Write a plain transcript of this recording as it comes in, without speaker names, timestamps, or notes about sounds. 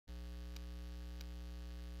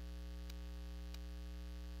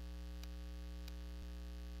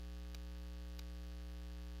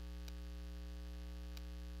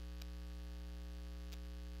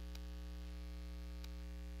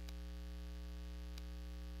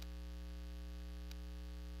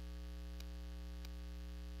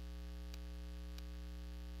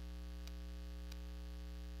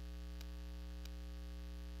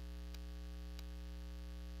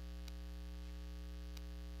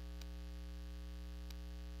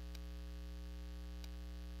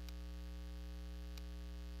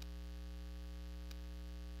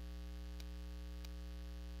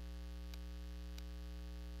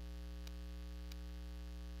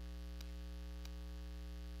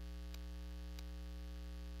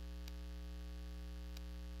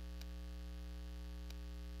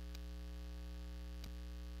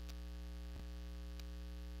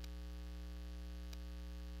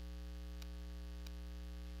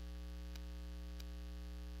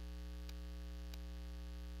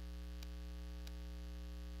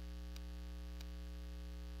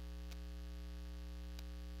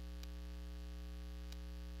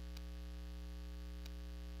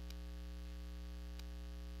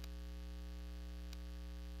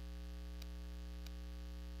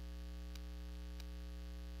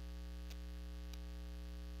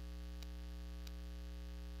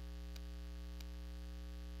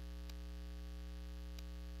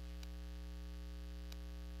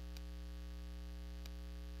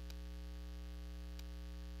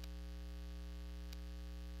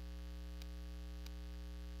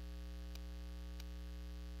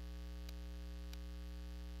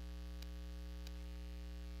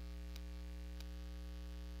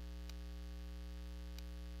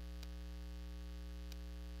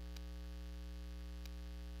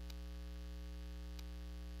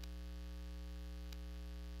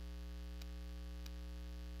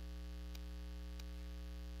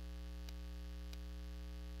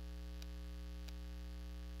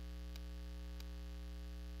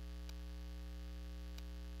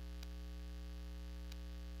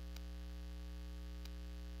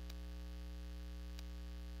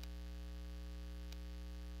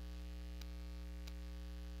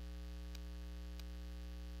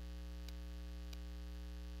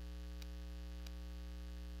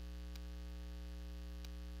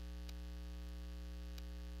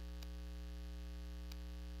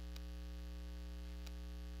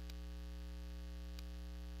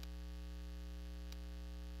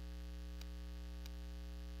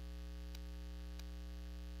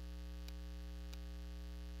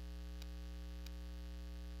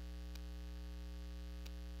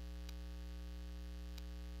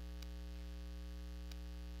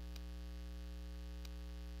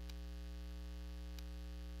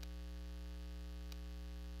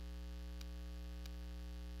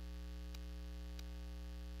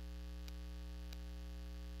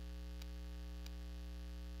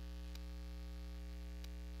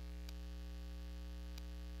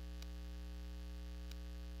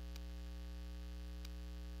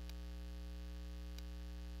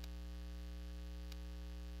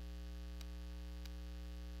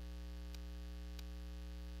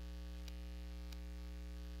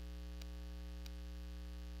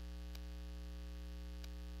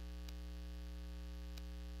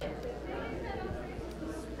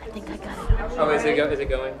think I got it on. Oh, is it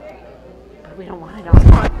going? But we don't want it on.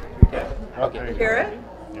 Okay. Okay. Hear it?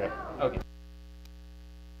 Yeah. Okay.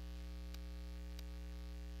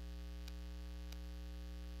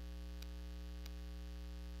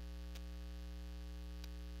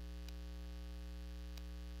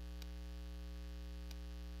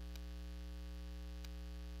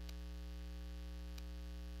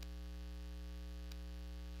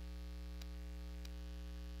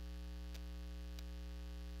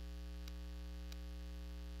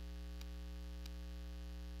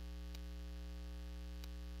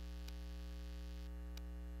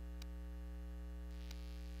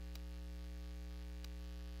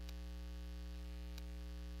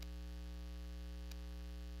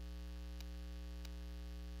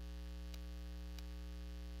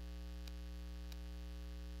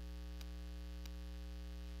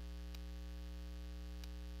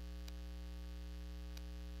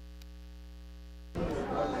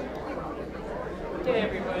 Okay,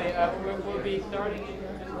 everybody, we'll be starting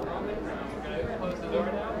in just a moment. We're going to close the door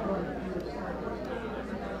now.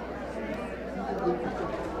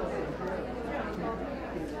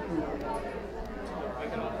 I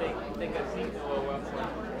can all take a seat a little while.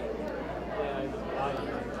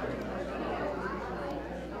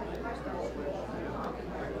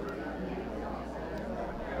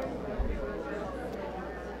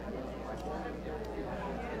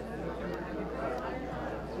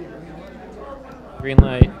 Green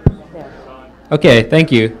light. Okay,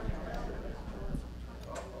 thank you.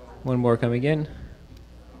 One more coming in.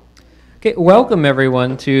 Okay, welcome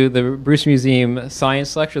everyone to the Bruce Museum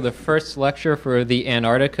Science Lecture, the first lecture for the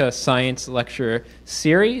Antarctica Science Lecture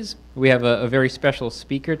Series. We have a very special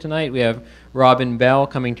speaker tonight. We have Robin Bell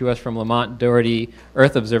coming to us from Lamont-Doherty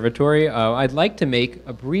Earth Observatory. I'd like to make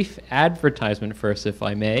a brief advertisement first, if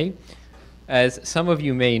I may. As some of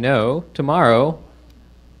you may know, tomorrow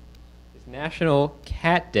is National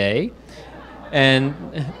Cat Day, and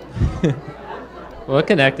well,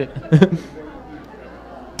 connected.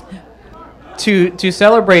 To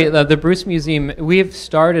celebrate the Bruce Museum, we have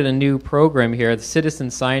started a new program here, the Citizen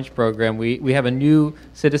Science Program. We have a new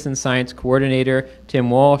Citizen Science Coordinator, Tim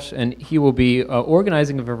Walsh, and he will be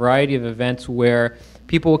organizing a variety of events where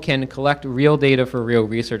people can collect real data for real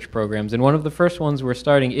research programs. And one of the first ones we're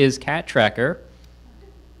starting is Cat Tracker.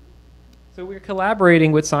 So we're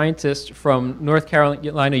collaborating with scientists from North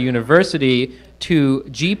Carolina University to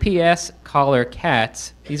GPS collar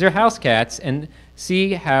cats. These are house cats, and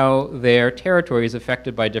see how their territory is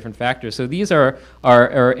affected by different factors. So these are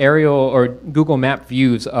aerial or Google Map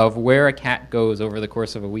views of where a cat goes over the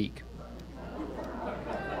course of a week.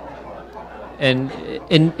 And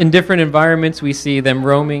in different environments, we see them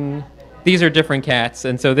roaming. These are different cats,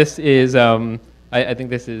 and so this is, I think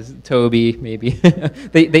this is Toby, maybe.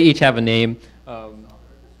 they each have a name.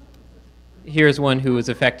 Here's one who was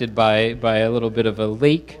affected by a little bit of a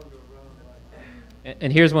lake.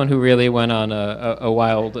 And here's one who really went on a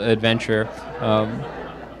wild adventure.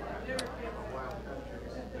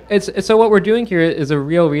 So what we're doing here is a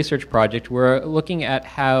real research project. We're looking at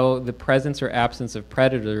how the presence or absence of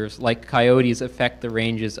predators like coyotes affect the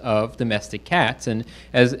ranges of domestic cats. And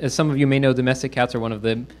as some of you may know, domestic cats are one of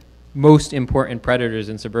the most important predators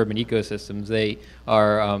in suburban ecosystems. They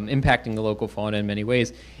are impacting the local fauna in many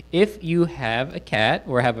ways. If you have a cat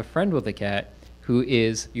or have a friend with a cat who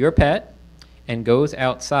is your pet and goes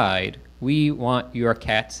outside, we want your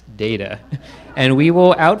cat's data. And we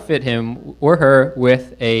will outfit him or her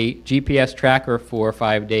with a GPS tracker for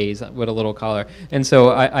 5 days with a little collar. And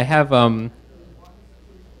so I have,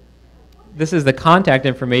 this is the contact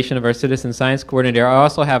information of our Citizen Science Coordinator. I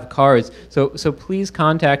also have cards. So please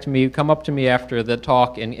contact me, come up to me after the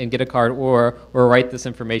talk and get a card or write this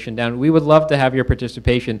information down. We would love to have your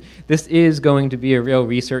participation. This is going to be a real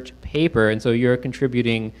research paper, and so you're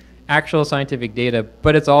contributing actual scientific data,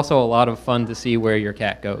 but it's also a lot of fun to see where your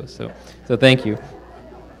cat goes. So thank you.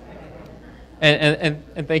 And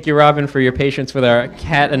thank you, Robin, for your patience with our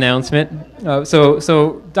cat announcement.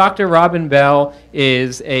 So Dr. Robin Bell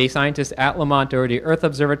is a scientist at Lamont-Doherty Earth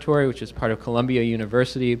Observatory, which is part of Columbia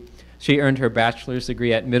University. She earned her bachelor's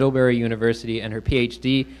degree at Middlebury University and her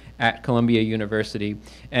PhD at Columbia University,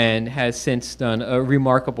 and has since done a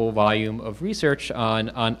remarkable volume of research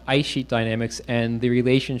on ice sheet dynamics and the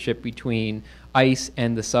relationship between ice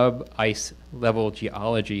and the sub-ice level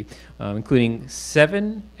geology, including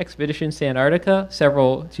 7 expeditions to Antarctica,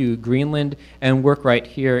 several to Greenland, and work right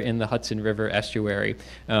here in the Hudson River estuary.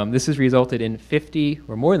 This has resulted in 50,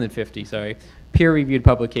 or more than 50, sorry, peer-reviewed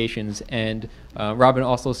publications, and Robin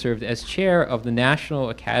also served as chair of the National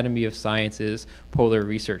Academy of Sciences Polar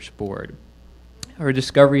Research Board. Her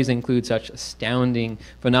discoveries include such astounding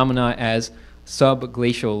phenomena as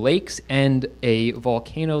subglacial lakes and a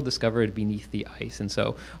volcano discovered beneath the ice. And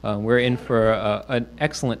so we're in for an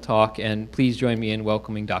excellent talk, and please join me in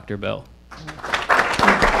welcoming Dr. Bell.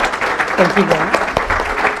 Thank you very much.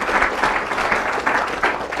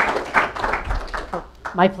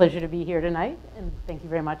 My pleasure to be here tonight, and thank you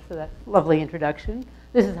very much for that lovely introduction.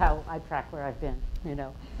 This is how I track where I've been, you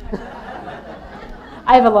know.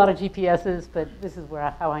 I have a lot of GPSs, but this is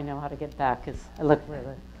how I know how to get back, is I look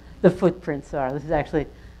where the footprints are. This is actually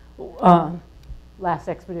last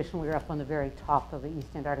expedition. We were up on the very top of the East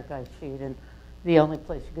Antarctic ice sheet, and the only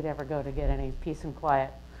place you could ever go to get any peace and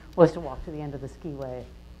quiet was to walk to the end of the skiway,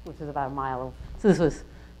 which is about a mile. So this was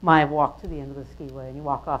my walk to the end of the skiway, and you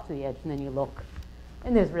walk off to the edge, and then you look.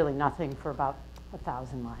 And there's really nothing for about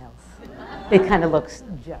 1,000 miles. It kind of looks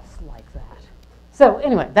just like that. So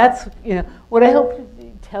anyway, that's what I hope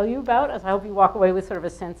to tell you about. Is I hope you walk away with sort of a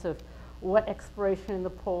sense of what exploration in the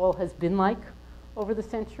pole has been like over the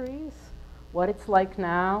centuries, what it's like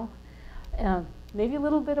now, maybe a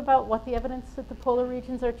little bit about what the evidence that the polar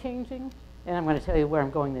regions are changing, and I'm going to tell you where I'm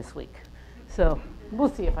going this week. So we'll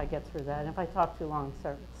see if I get through that. And if I talk too long,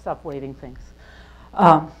 stop waiting things.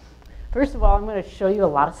 First of all, I'm going to show you a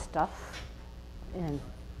lot of stuff. And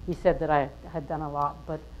he said that I had done a lot,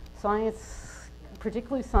 but science,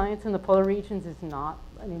 particularly science in the polar regions, is not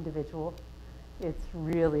an individual. It's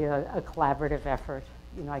really a collaborative effort.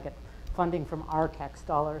 I get funding from our tax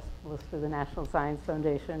dollars, both through the National Science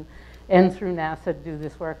Foundation and through NASA to do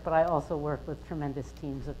this work, but I also work with tremendous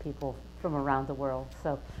teams of people from around the world.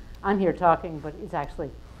 So I'm here talking, but it's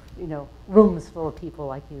actually, rooms full of people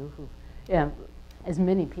like you who, as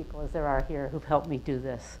many people as there are here who've helped me do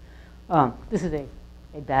this. This is a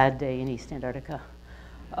bad day in East Antarctica.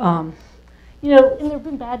 And there have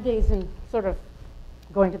been bad days in sort of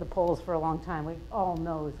going to the poles for a long time. We all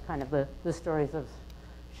know kind of the stories of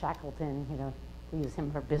Shackleton. We use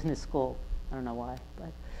him for business school. I don't know why,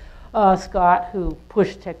 but Scott, who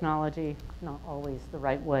pushed technology, not always the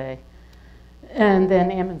right way. And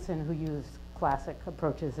then Amundsen, who used classic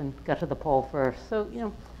approaches and got to the pole first. So,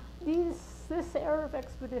 this era of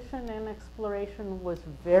expedition and exploration was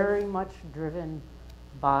very much driven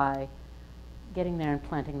by getting there and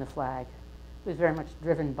planting the flag. It was very much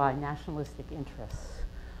driven by nationalistic interests.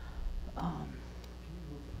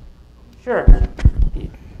 Sure.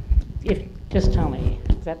 Just tell me.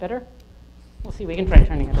 Is that better? We'll see. We can try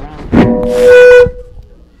turning it around.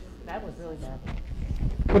 That was really bad.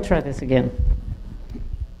 We'll try this again.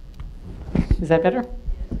 Is that better?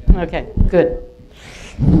 Okay, good.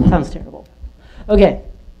 Sounds terrible. Okay,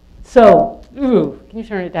 so, can you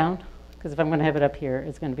turn it down? Because if I'm going to have it up here,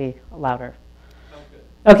 it's going to be louder. Sounds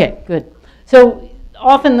good. Okay, good. So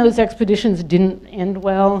often those expeditions didn't end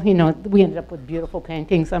well. We ended up with beautiful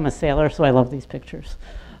paintings. I'm a sailor, so I love these pictures.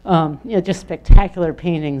 Just spectacular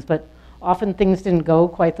paintings, but often things didn't go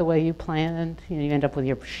quite the way you planned. You end up with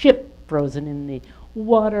your ship frozen in the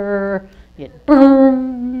water. It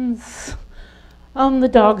burns. The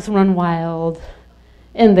dogs run wild.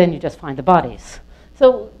 And then you just find the bodies.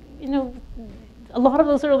 So, a lot of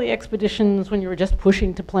those early expeditions, when you were just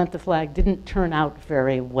pushing to plant the flag, didn't turn out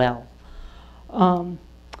very well. And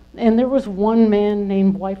there was one man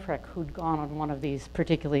named Wyprek who'd gone on one of these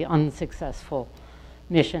particularly unsuccessful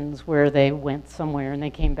missions where they went somewhere and they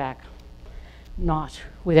came back not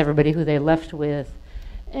with everybody who they left with.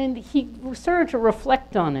 And he started to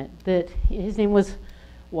reflect on it, that his name was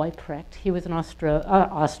Wyprek. He was an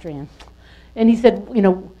Austrian. And he said,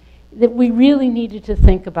 that we really needed to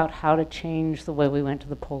think about how to change the way we went to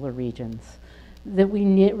the polar regions, that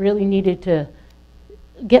we really needed to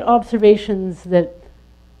get observations that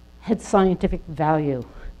had scientific value,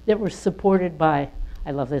 that were supported by,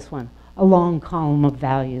 I love this one, a long column of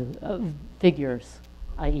value, of figures,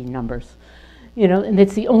 i.e. numbers. And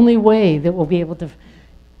it's the only way that we'll be able to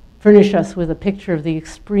furnish us with a picture of the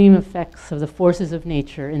extreme effects of the forces of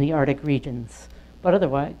nature in the Arctic regions. But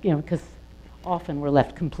otherwise, because often we're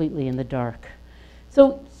left completely in the dark.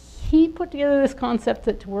 So he put together this concept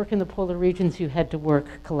that to work in the polar regions, you had to work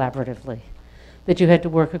collaboratively, that you had to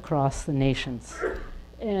work across the nations.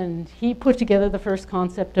 And he put together the first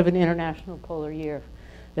concept of an international polar year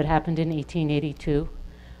that happened in 1882.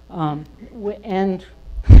 And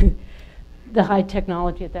the high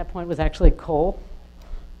technology at that point was actually coal.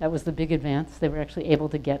 That was the big advance. They were actually able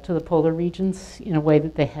to get to the polar regions in a way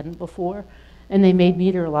that they hadn't before. And they made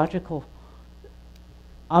meteorological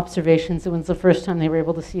observations. It was the first time they were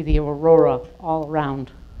able to see the aurora all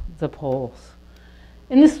around the poles.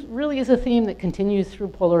 And this really is a theme that continues through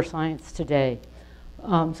polar science today.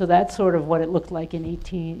 So that's sort of what it looked like in the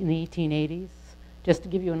 1880s. just to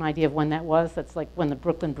give you an idea of when that was. That's like when the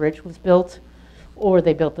Brooklyn Bridge was built, or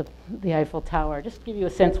they built the Eiffel Tower. Just to give you a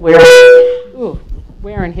sense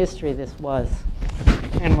where in history this was.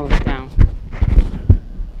 And move it down.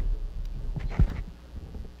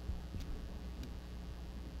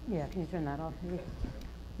 Yeah, can you turn that off?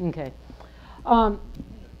 Okay.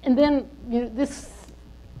 And then this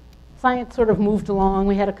science sort of moved along.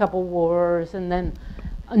 We had a couple wars, and then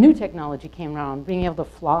a new technology came around, being able to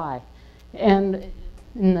fly. And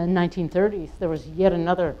in the 1930s, there was yet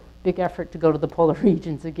another big effort to go to the polar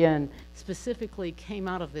regions again. Specifically came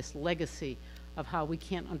out of this legacy of how we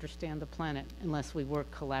can't understand the planet unless we work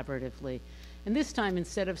collaboratively. And this time,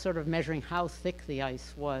 instead of sort of measuring how thick the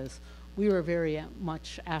ice was, we were very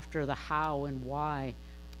much after the how and why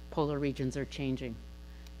polar regions are changing.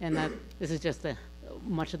 And this is just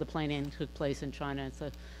much of the planning took place in China. It's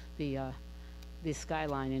the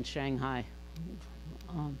skyline in Shanghai.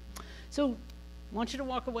 So I want you to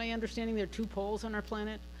walk away understanding there are two poles on our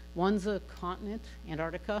planet. One's a continent,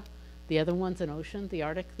 Antarctica. The other one's an ocean, the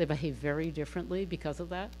Arctic. They behave very differently because of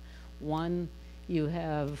that. One, you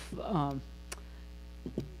have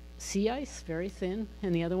sea ice, very thin,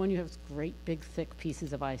 and the other one you have great big thick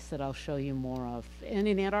pieces of ice that I'll show you more of. And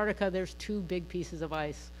in Antarctica, there's two big pieces of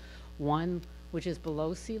ice. One which is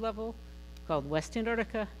below sea level, called West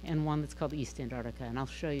Antarctica, and one that's called East Antarctica, and I'll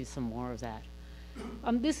show you some more of that.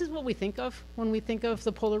 This is what we think of when we think of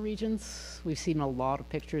the polar regions. We've seen a lot of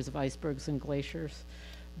pictures of icebergs and glaciers,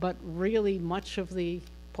 but really much of the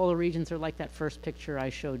polar regions are like that first picture I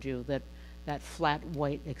showed you, that flat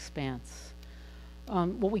white expanse.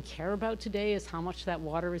 What we care about today is how much that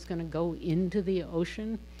water is going to go into the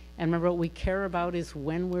ocean. And remember, what we care about is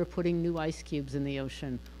when we're putting new ice cubes in the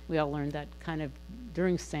ocean. We all learned that kind of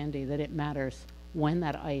during Sandy, that it matters when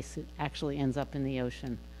that ice actually ends up in the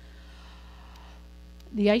ocean.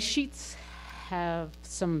 The ice sheets have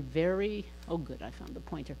some very, oh good, I found the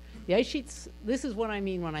pointer. The ice sheets, this is what I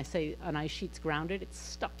mean when I say an ice sheet's grounded. It's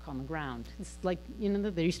stuck on the ground. It's like,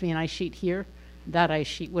 there used to be an ice sheet here. That ice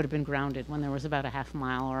sheet would have been grounded when there was about a half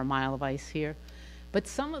mile or a mile of ice here. But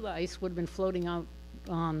some of the ice would have been floating out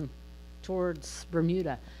towards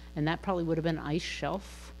Bermuda, and that probably would have been ice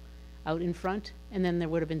shelf out in front, and then there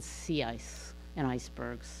would have been sea ice and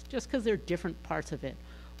icebergs, just because they're different parts of it.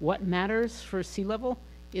 What matters for sea level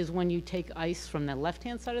is when you take ice from the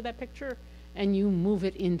left-hand side of that picture and you move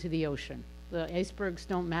it into the ocean. The icebergs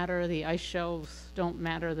don't matter, the ice shelves don't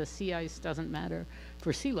matter, the sea ice doesn't matter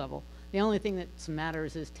for sea level. The only thing that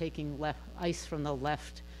matters is taking ice from the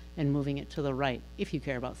left and moving it to the right, if you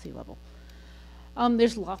care about sea level.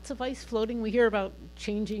 There's lots of ice floating. We hear about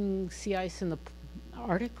changing sea ice in the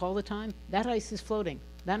Arctic all the time. That ice is floating.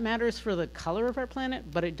 That matters for the color of our planet,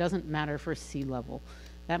 but it doesn't matter for sea level.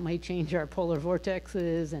 That may change our polar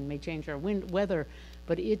vortexes and may change our weather,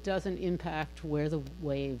 but it doesn't impact where the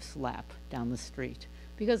waves lap down the street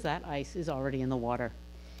because that ice is already in the water.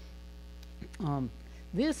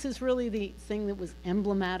 This is really the thing that was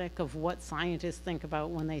emblematic of what scientists think about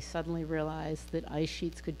when they suddenly realized that ice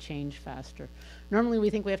sheets could change faster. Normally we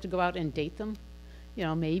think we have to go out and date them,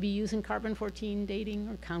 maybe using carbon-14 dating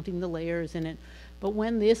or counting the layers in it. But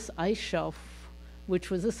when this ice shelf, which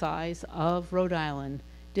was the size of Rhode Island,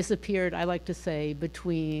 disappeared, I like to say,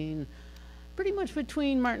 pretty much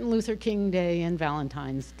between Martin Luther King Day and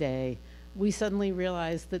Valentine's Day, we suddenly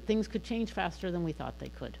realized that things could change faster than we thought they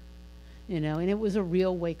could. And it was a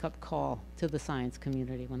real wake-up call to the science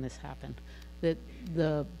community when this happened, that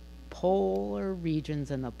the polar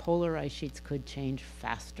regions and the polar ice sheets could change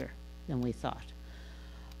faster than we thought.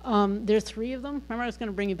 There's 3 of them. Remember, I was going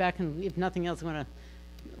to bring you back, and if nothing else, I'm going to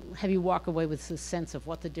have you walk away with a sense of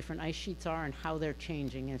what the different ice sheets are and how they're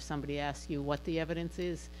changing. And if somebody asks you what the evidence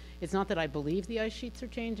is, it's not that I believe the ice sheets are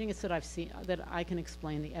changing, it's that that I can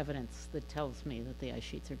explain the evidence that tells me that the ice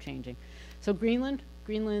sheets are changing. So Greenland's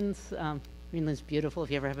beautiful.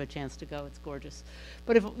 If you ever have a chance to go, it's gorgeous.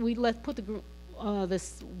 But if we put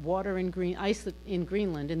this water in ice in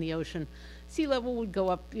Greenland in the ocean, sea level would go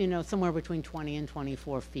up, somewhere between 20 and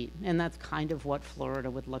 24 feet, and that's kind of what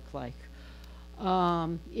Florida would look like.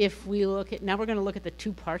 If we look at, now we're going to look at the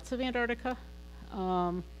 2 parts of Antarctica.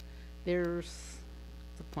 There's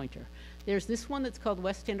the pointer. There's this one that's called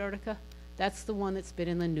West Antarctica. That's the one that's been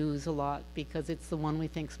in the news a lot because it's the one we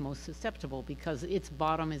think is most susceptible because its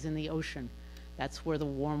bottom is in the ocean. That's where the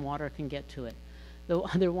warm water can get to it. The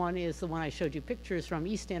other one is the one I showed you pictures from,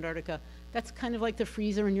 East Antarctica. That's kind of like the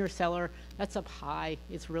freezer in your cellar. That's up high.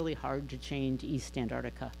 It's really hard to change East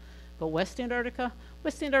Antarctica. But West Antarctica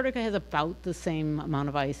has about the same amount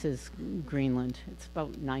of ice as Greenland. It's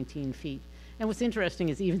about 19 feet. And what's interesting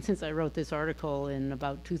is even since I wrote this article in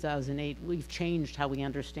about 2008, we've changed how we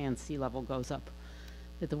understand sea level goes up.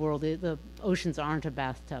 That the oceans aren't a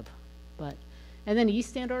bathtub. And then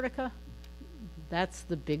East Antarctica, that's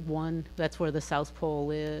the big one. That's where the South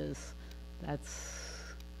Pole is. That's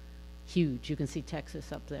huge. You can see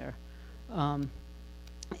Texas up there.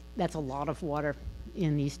 That's a lot of water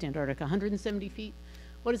in East Antarctica, 170 feet.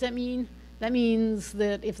 What does that mean? That means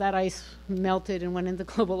that if that ice melted and went into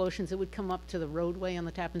the global oceans, it would come up to the roadway on the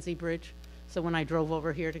Tappan Zee Bridge. So when I drove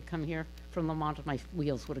over here to come here from Lamont, my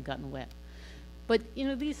wheels would have gotten wet. But you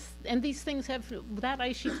know, these things that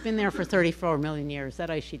ice sheet's been there for 34 million years. That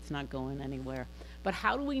ice sheet's not going anywhere. But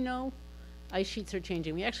how do we know ice sheets are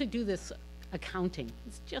changing? We actually do this accounting.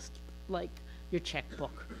 It's just like your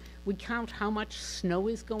checkbook. We count how much snow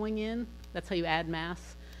is going in. That's how you add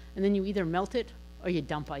mass. And then you either melt it or you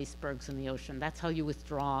dump icebergs in the ocean. That's how you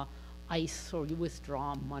withdraw ice or you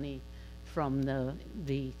withdraw money from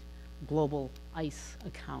the global ice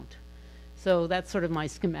account. So that's sort of my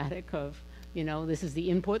schematic of, you know, this is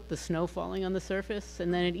the input, the snow falling on the surface,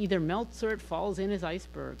 and then it either melts or it falls in as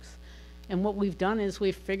icebergs. And what we've done is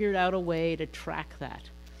we've figured out a way to track that.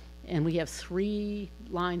 And we have 3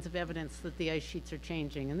 lines of evidence that the ice sheets are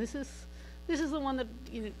changing. And this is the one that,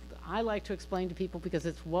 you know, I like to explain to people because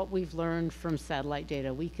it's what we've learned from satellite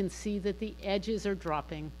data. We can see that the edges are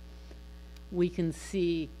dropping. We can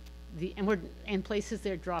see and places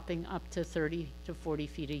they're dropping up to 30 to 40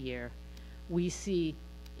 feet a year. We see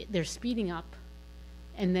they're speeding up.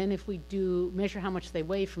 And then if we do measure how much they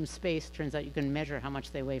weigh from space, turns out you can measure how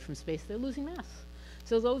much they weigh from space, they're losing mass.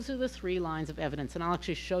 So those are the 3 lines of evidence, and I'll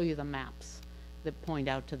actually show you the maps that point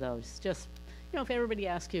out to those. Just, you know, if everybody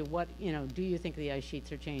asks you what, you know, do you think the ice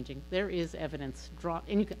sheets are changing? There is evidence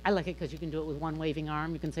and I like it because you can do it with one waving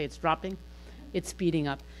arm. You can say it's dropping, it's speeding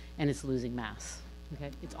up, and it's losing mass. Okay,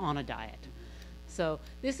 it's on a diet. So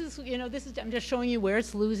this is, you know, I'm just showing you where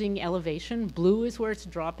it's losing elevation. Blue is where it's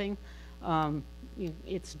dropping.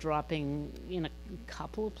 It's dropping in a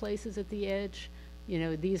couple of places at the edge. You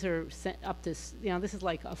know, these are up to, you know, this is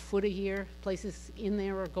like a foot a year. Places in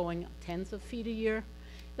there are going tens of feet a year.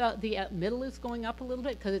 The middle is going up a little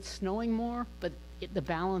bit because it's snowing more, but the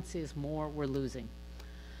balance is more we're losing.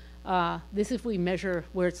 This is if we measure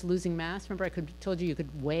where it's losing mass. Remember I told you you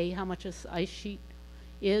could weigh how much this ice sheet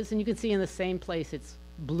is, and you can see in the same place it's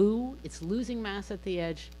blue, it's losing mass at the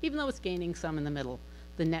edge, even though it's gaining some in the middle.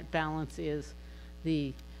 The net balance is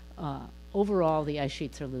overall the ice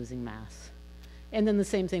sheets are losing mass. And then the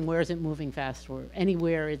same thing, where is it moving faster?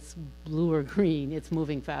 Anywhere it's blue or green, it's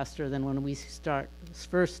moving faster than when we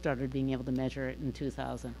first started being able to measure it in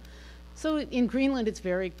 2000. So in Greenland, it's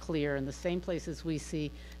very clear. In the same places we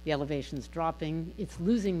see the elevations dropping, it's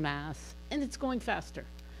losing mass, and it's going faster.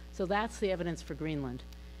 So that's the evidence for Greenland.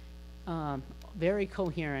 Very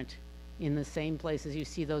coherent in the same places you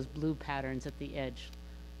see those blue patterns at the edge.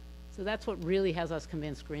 So that's what really has us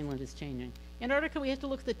convinced Greenland is changing. Antarctica, we have to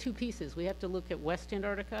look at the 2 pieces. We have to look at West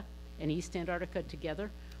Antarctica and East Antarctica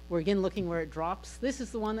together. We're again looking where it drops. This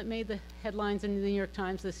is the one that made the headlines in the New York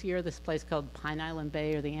Times this year, this place called Pine Island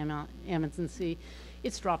Bay or the Amundsen Sea.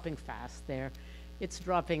 It's dropping fast there. It's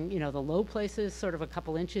dropping, you know, the low places, sort of a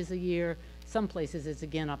couple inches a year. Some places it's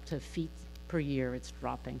again up to feet per year it's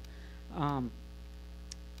dropping.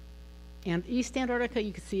 And East Antarctica,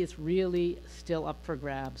 you can see it's really still up for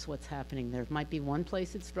grabs what's happening. There might be one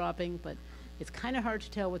place it's dropping, but it's kind of hard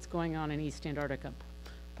to tell what's going on in East Antarctica,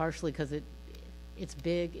 partially because it's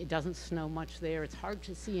big, it doesn't snow much there. It's hard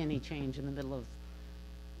to see any change in the middle of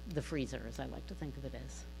the freezer, as I like to think of it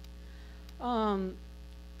as.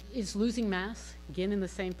 It's losing mass, again in the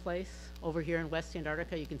same place. Over here in West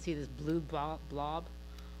Antarctica, you can see this blue blob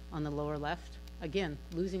on the lower left. Again,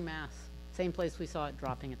 losing mass, same place we saw it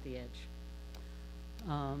dropping at the edge.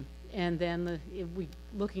 And then if we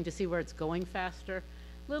looking to see where it's going faster,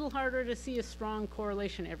 a little harder to see a strong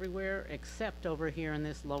correlation everywhere except over here in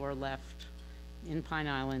this lower left in Pine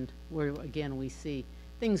Island, where again we see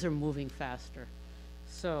things are moving faster.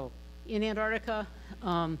 So in Antarctica,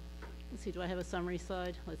 let's see, do I have a summary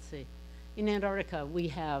slide? Let's see. In Antarctica, we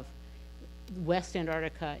have West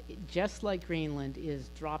Antarctica, just like Greenland, is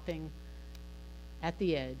dropping at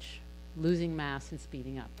the edge, losing mass and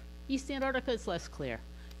speeding up. East Antarctica is less clear.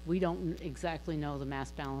 We don't exactly know the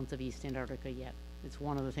mass balance of East Antarctica yet. It's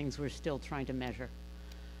one of the things we're still trying to measure.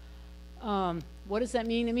 What does that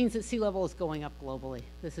mean? It means that sea level is going up globally.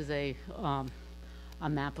 This is a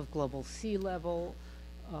map of global sea level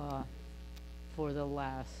for the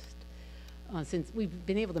last, since we've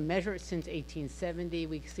been able to measure it since 1870.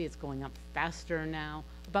 We can see it's going up faster now.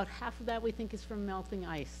 About half of that we think is from melting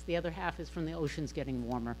ice. The other half is from the oceans getting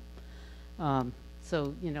warmer.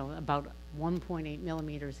 So, you know, about 1.8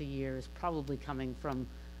 millimeters a year is probably coming from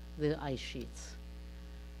the ice sheets.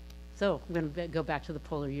 So I'm going to go back to the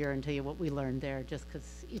polar year and tell you what we learned there, just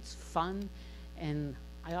because it's fun. And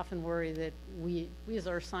I often worry that we as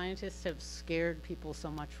Earth scientists have scared people so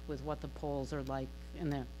much with what the poles are like,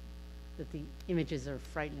 and that the images are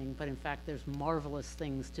frightening. But in fact, there's marvelous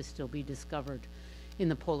things to still be discovered in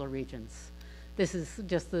the polar regions. This is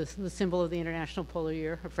just the symbol of the International Polar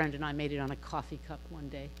Year. A friend and I made it on a coffee cup one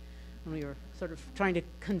day. And we were sort of trying to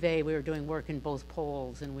convey, we were doing work in both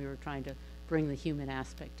poles, and we were trying to bring the human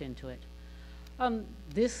aspect into it.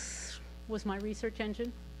 This was my research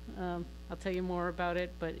engine. I'll tell you more about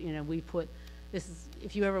it, but you know, we put, this is,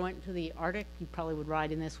 if you ever went to the Arctic, you probably would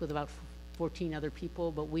ride in this with about 14 other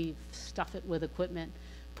people, but we stuff it with equipment,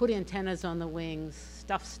 put antennas on the wings,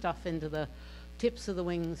 stuff into the tips of the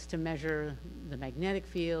wings to measure the magnetic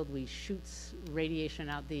field. We shoot radiation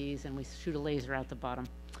out these, and we shoot a laser out the bottom.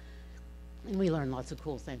 And we learn lots of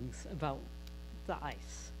cool things about the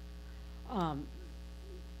ice.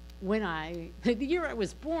 The year I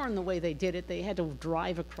was born, the way they did it, they had to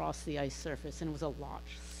drive across the ice surface, and it was a lot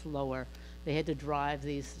slower. They had to drive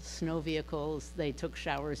these snow vehicles. They took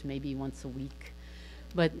showers maybe once a week.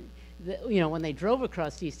 But you know, when they drove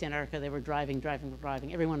across East Antarctica, they were driving.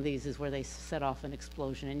 Every one of these is where they set off an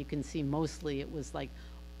explosion, and you can see mostly it was like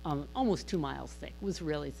almost 2 miles thick. It was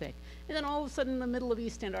really thick. And then all of a sudden, in the middle of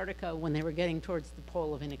East Antarctica, when they were getting towards the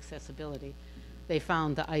pole of inaccessibility, they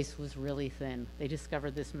found the ice was really thin. They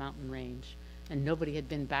discovered this mountain range, and nobody had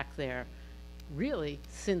been back there really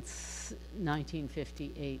since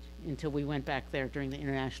 1958, until we went back there during the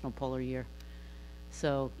International Polar Year.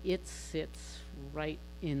 So it sits right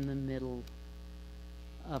in the middle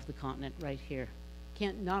of the continent, right here.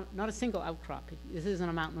 Not a single outcrop. This isn't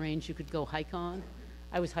a mountain range you could go hike on.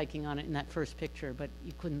 I was hiking on it in that first picture, but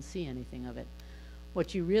you couldn't see anything of it.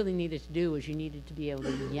 What you really needed to do is you needed to be able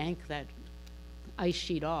to yank that ice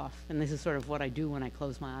sheet off, and this is sort of what I do when I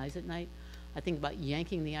close my eyes at night. I think about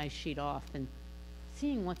yanking the ice sheet off and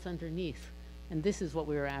seeing what's underneath. And this is what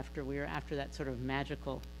we were after. We were after that sort of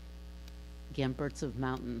magical gamberts of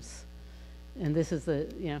mountains. And this is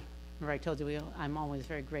the, you know, remember I told you I'm always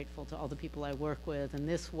very grateful to all the people I work with. And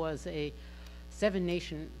this was a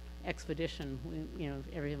 7-nation expedition. You know,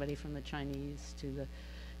 everybody from the Chinese to the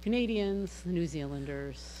Canadians, the New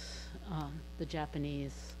Zealanders, the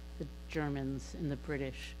Japanese, the Germans, and the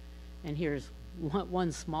British. And here's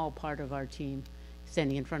one small part of our team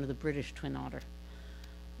standing in front of the British Twin Otter.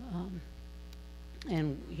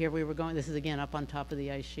 And here we were going, this is again up on top of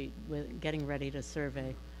the ice sheet, getting ready to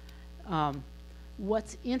survey.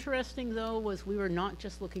 What's interesting though was we were not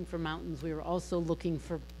just looking for mountains, we were also looking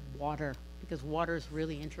for water, because water is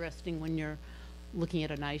really interesting when you're looking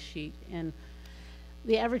at an ice sheet. And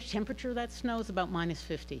the average temperature of that snow is about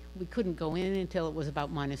 -50. We couldn't go in until it was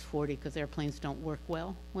about -40, because airplanes don't work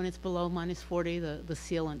well when it's below -40. The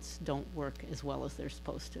sealants don't work as well as they're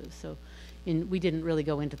supposed to. So we didn't really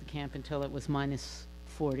go into the camp until it was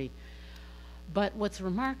 -40. But what's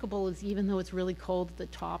remarkable is even though it's really cold at the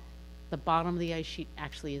top, the bottom of the ice sheet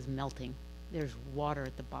actually is melting. There's water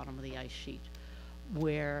at the bottom of the ice sheet,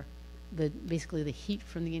 where basically the heat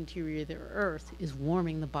from the interior of the Earth is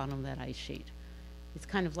warming the bottom of that ice sheet. It's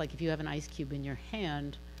kind of like if you have an ice cube in your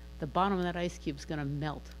hand, the bottom of that ice cube is going to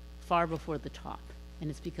melt far before the top. And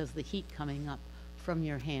it's because of the heat coming up from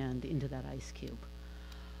your hand into that ice cube.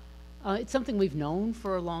 It's something we've known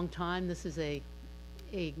for a long time. This is a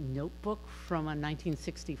notebook from a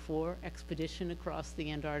 1964 expedition across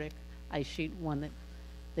the Antarctic ice sheet, one that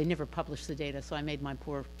they never published the data, so I made my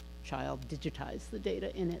poor child digitize the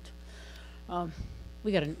data in it.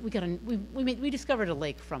 We discovered a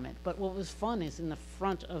lake from it, but what was fun is in the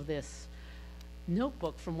front of this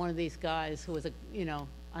notebook from one of these guys who was an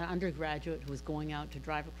undergraduate who was going out to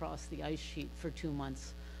drive across the ice sheet for 2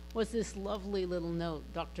 months, was this lovely little note.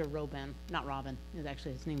 Dr. Robin, not Robin,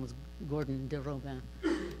 his name was Gordon de Robin.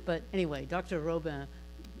 But anyway, Dr. Robin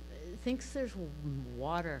thinks there's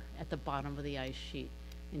water at the bottom of the ice sheet.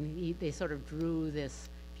 And they sort of drew this,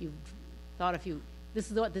 this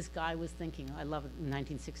is what this guy was thinking. I love it. In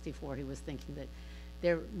 1964, he was thinking that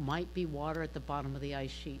there might be water at the bottom of the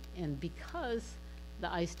ice sheet. And because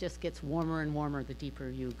the ice just gets warmer and warmer the deeper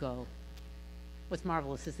you go. What's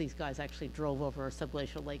marvelous is these guys actually drove over a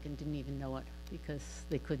subglacial lake and didn't even know it because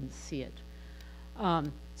they couldn't see it.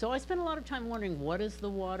 So I spent a lot of time wondering, what does the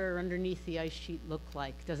water underneath the ice sheet look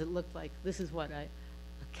like? Does it look like, this is what a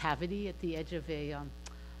cavity at the edge of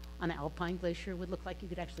an alpine glacier would look like? You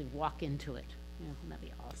could actually walk into it. You know, that'd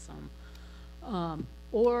be awesome.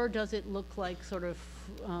 Or does it look like sort of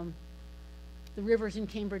The rivers in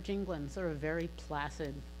Cambridge, England, sort of very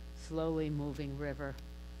placid, slowly moving river.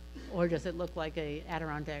 Or does it look like a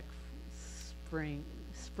Adirondack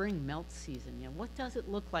spring melt season? You know, what does it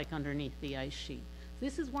look like underneath the ice sheet?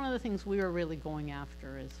 This is one of the things we were really going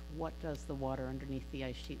after, is what does the water underneath the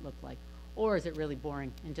ice sheet look like? Or is it really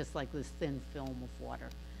boring and just like this thin film of water?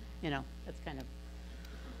 You know,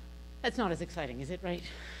 that's not as exciting, is it, right?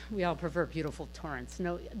 We all prefer beautiful torrents.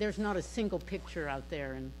 No, there's not a single picture out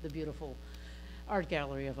there in the beautiful art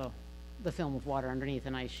gallery of the film of water underneath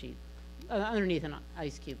an ice sheet, underneath an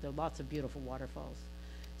ice cube. There are lots of beautiful waterfalls.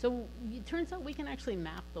 So it turns out we can actually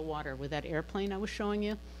map the water with that airplane I was showing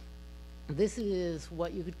you. This is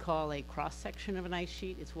what you could call a cross-section of an ice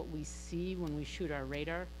sheet. It's what we see when we shoot our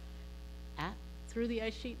radar through the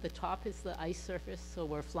ice sheet. The top is the ice surface, so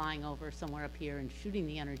we're flying over somewhere up here and shooting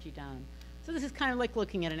the energy down. So this is kind of like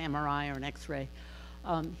looking at an MRI or an X-ray.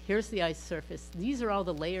 Here's the ice surface. These are all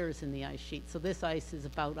the layers in the ice sheet. So this ice is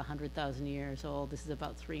about 100,000 years old. This is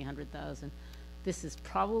about 300,000. This is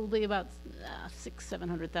probably about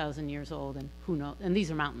 700,000 years old, and who knows? And these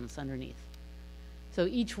are mountains underneath. So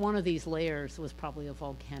each one of these layers was probably a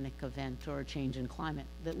volcanic event or a change in climate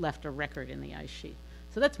that left a record in the ice sheet.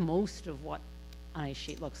 So that's most of what an ice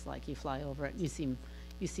sheet looks like. You fly over it, you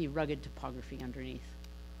see rugged topography underneath,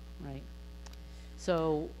 right?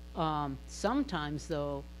 So sometimes,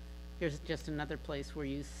 though, here's just another place where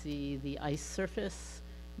you see the ice surface,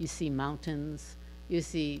 you see mountains, you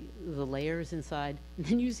see the layers inside, and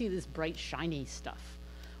then you see this bright, shiny stuff.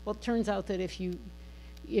 Well, it turns out that if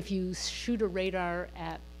you shoot a radar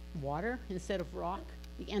at water instead of rock,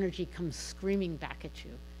 the energy comes screaming back at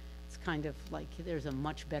you. It's kind of like there's a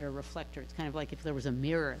much better reflector. It's kind of like if there was a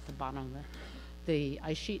mirror at the bottom of the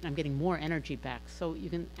ice sheet, and I'm getting more energy back. So you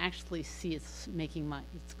can actually see it's making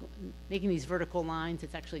these vertical lines.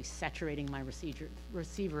 It's actually saturating my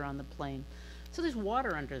receiver on the plane. So there's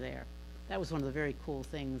water under there. That was one of the very cool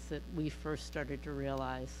things that we first started to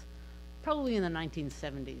realize, probably in the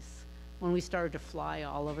 1970s, when we started to fly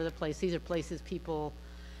all over the place. These are places people,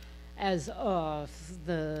 as of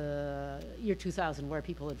the year 2000, where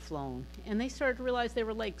people had flown. And they started to realize there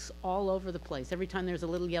were lakes all over the place. Every time there was a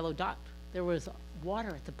little yellow dot, there was water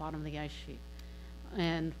at the bottom of the ice sheet.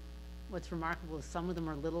 And what's remarkable is some of them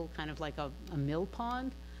are little, kind of like a mill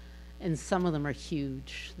pond, and some of them are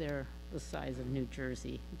huge. They're the size of New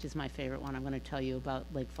Jersey, which is my favorite one. I'm going to tell you about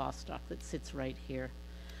Lake Vostok that sits right here.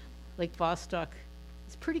 Lake Vostok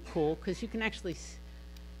is pretty cool because you can actually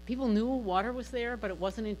people knew water was there, but it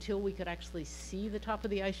wasn't until we could actually see the top of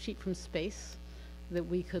the ice sheet from space that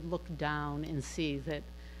we could look down and see that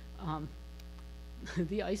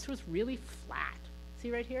the ice was really flat.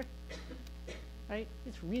 See right here? Right?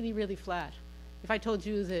 It's really, really flat. If I told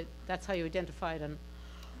you that that's how you identified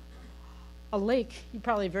a lake, you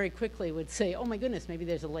probably very quickly would say, oh my goodness, maybe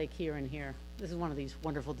there's a lake here and here. This is one of these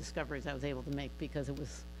wonderful discoveries I was able to make because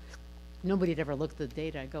nobody had ever looked at the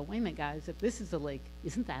data. I go, wait a minute, guys, if this is a lake,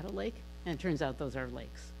 isn't that a lake? And it turns out those are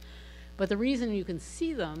lakes. But the reason you can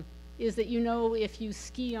see them is that if you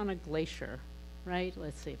ski on a glacier, right?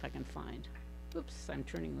 Let's see if I can find. Oops, I'm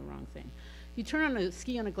turning the wrong thing. You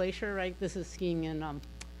ski on a glacier, right? This is skiing in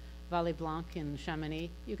Vallée Blanc in Chamonix.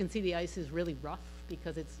 You can see the ice is really rough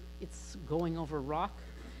because it's going over rock.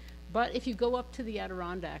 But if you go up to the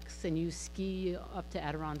Adirondacks and you ski up to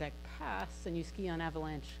Adirondack Pass and you ski on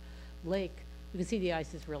Avalanche Lake, you can see the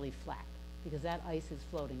ice is really flat because that ice is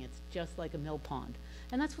floating. It's just like a mill pond.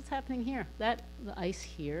 And that's what's happening here. The ice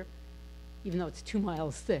here, even though it's 2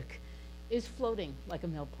 miles thick, is floating like a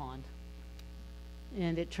mill pond.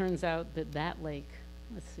 And it turns out that lake,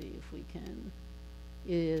 let's see if we can,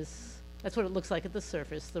 that's what it looks like at the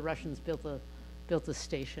surface. The Russians built a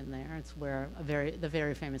station there. It's where the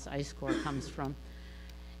very famous ice core comes from.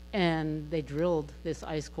 And they drilled this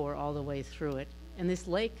ice core all the way through it. And this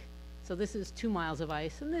lake, so this is 2 miles of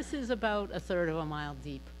ice, and this is about 1/3 of a mile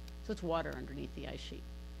deep. So it's water underneath the ice sheet,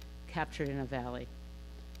 captured in a valley.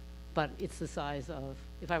 But it's the size of,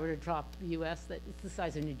 if I were to drop the US, it's the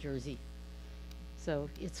size of New Jersey. So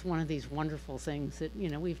it's one of these wonderful things that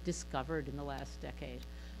we've discovered in the last decade.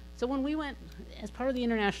 So when we went, as part of the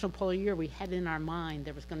International Polar Year, we had in our mind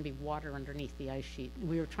there was going to be water underneath the ice sheet. And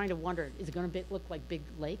we were trying to wonder, is it going to look like big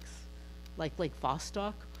lakes, like Lake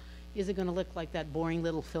Vostok? Is it going to look like that boring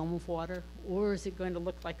little film of water? Or is it going to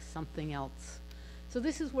look like something else? So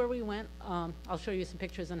this is where we went. I'll show you some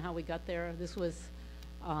pictures on how we got there. This was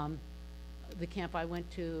the camp I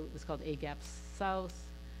went to. It was called Agap South.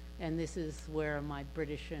 And this is where my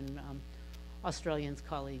British and Australian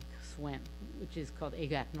colleagues went, which is called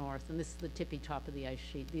Agap North. And this is the tippy top of the ice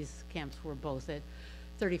sheet. These camps were both at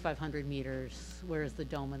 3,500 meters, whereas the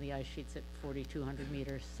dome of the ice sheet's at 4,200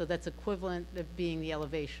 meters. So that's equivalent of being the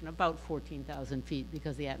elevation about 14,000 feet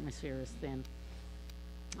because the atmosphere is thin.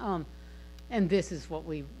 And this is what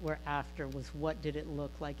we were after, was what did it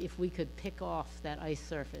look like if we could pick off that ice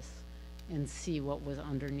surface and see what was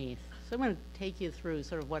underneath. So I'm going to take you through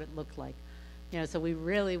sort of what it looked like. You know, so we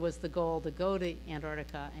really was the goal to go to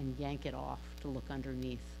Antarctica and yank it off to look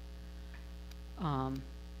underneath.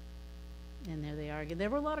 And there they are. There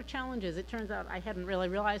were a lot of challenges. It turns out I hadn't really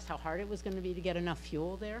realized how hard it was going to be to get enough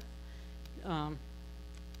fuel there.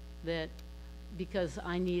 That because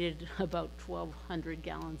I needed about 1,200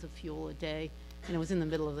 gallons of fuel a day, and it was in the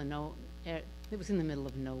middle of it was in the middle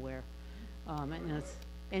of nowhere. And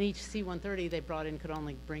each C-130 they brought in could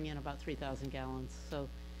only bring in about 3,000 gallons. So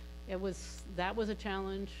that was a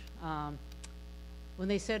challenge. When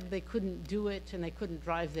they said they couldn't do it and they couldn't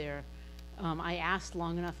drive there, I asked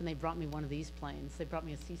long enough, and they brought me one of these planes. They brought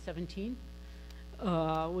me a C-17,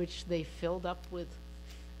 which they filled up with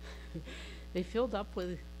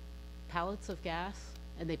pallets of gas,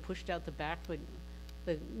 and they pushed out the back. But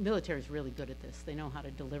the military is really good at this. They know how to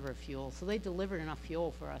deliver fuel. So they delivered enough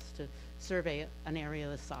fuel for us to survey an area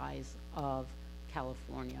the size of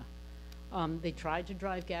California. They tried to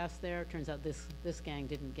drive gas there. Turns out this gang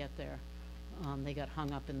didn't get there. They got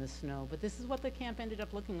hung up in the snow. But this is what the camp ended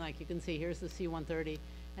up looking like. You can see here's the C-130,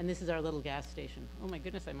 and this is our little gas station. Oh my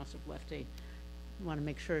goodness, I must have left I want to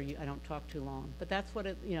make sure I don't talk too long. But that's what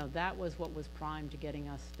that was what was primed to getting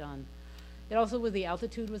us done. It also was the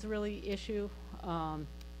altitude was a really issue.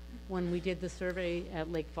 When we did the survey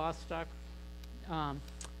at Lake Vostok,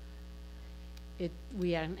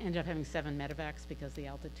 we ended up having 7 medevacs because of the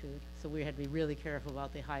altitude. So we had to be really careful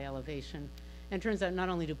about the high elevation. And it turns out not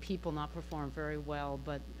only do people not perform very well,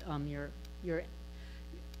 but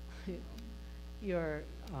your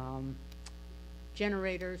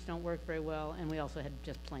generators don't work very well, and we also had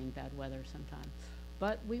just plain bad weather sometimes.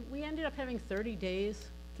 But we ended up having 30 days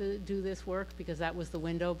to do this work because that was the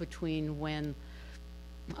window between when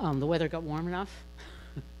the weather got warm enough,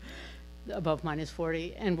 above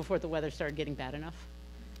 -40, and before the weather started getting bad enough.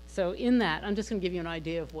 So in that, I'm just going to give you an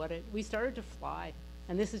idea of we started to fly.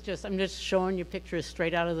 And this is I'm just showing you pictures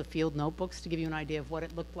straight out of the field notebooks to give you an idea of what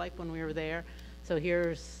it looked like when we were there. So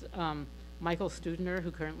here's Michael Studner,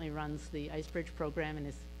 who currently runs the Ice Bridge program and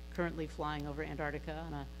is currently flying over Antarctica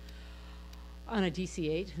on a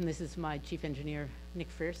DC-8. And this is my chief engineer, Nick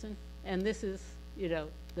Fearson. And this is,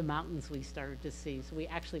 the mountains we started to see. So we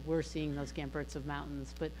actually were seeing those Gamberts of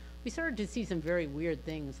mountains. But we started to see some very weird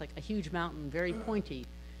things, like a huge mountain, very pointy.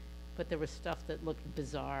 But there was stuff that looked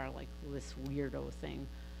bizarre, like this weirdo thing.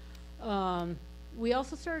 We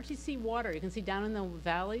also started to see water. You can see down in the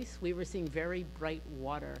valleys, we were seeing very bright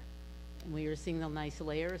water. And we were seeing the nice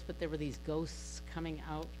layers, but there were these ghosts coming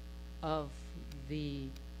out of the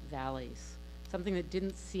valleys. Something that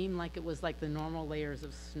didn't seem like it was like the normal layers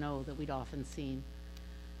of snow that we'd often seen.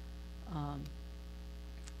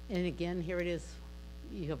 And again, here it is.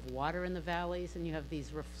 You have water in the valleys, and you have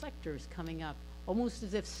these reflectors coming up, almost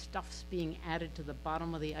as if stuff's being added to the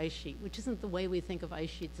bottom of the ice sheet, which isn't the way we think of ice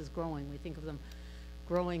sheets as growing. We think of them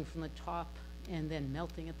growing from the top and then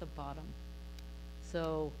melting at the bottom.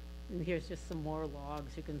 So here's just some more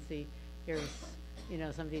logs. You can see here's,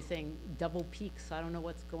 somebody saying double peaks. I don't know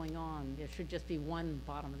what's going on. There should just be one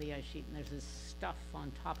bottom of the ice sheet, and there's this stuff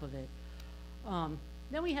on top of it.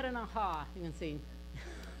 Then we had an aha. You can see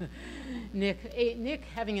Nick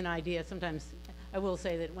having an idea. Sometimes I will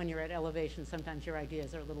say that when you're at elevation, sometimes your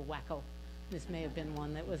ideas are a little wacko. This may have been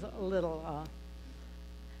one that was a little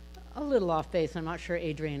off base. I'm not sure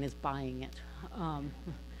Adrian is buying it.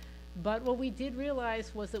 But what we did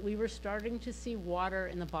realize was that we were starting to see water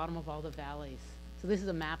in the bottom of all the valleys. So this is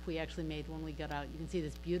a map we actually made when we got out. You can see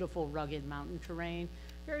this beautiful rugged mountain terrain,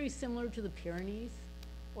 very similar to the Pyrenees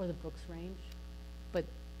or the Brooks Range, but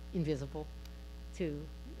invisible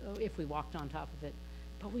if we walked on top of it.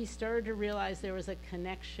 But we started to realize there was a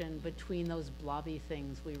connection between those blobby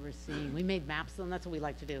things we were seeing. We made maps of them. That's what we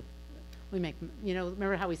like to do. We make,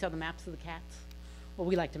 remember how we saw the maps of the cats? Well,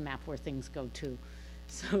 we like to map where things go too.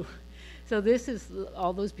 So this is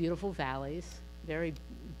all those beautiful valleys, very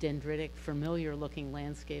dendritic, familiar looking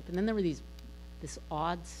landscape. And then there were this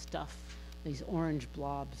odd stuff, these orange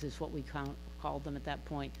blobs is what we called them at that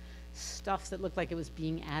point. Stuff that looked like it was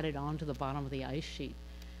being added onto the bottom of the ice sheet.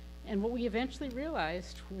 And what we eventually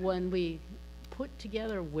realized when we put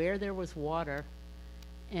together where there was water,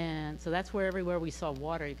 and so that's where everywhere we saw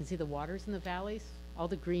water. You can see the waters in the valleys. All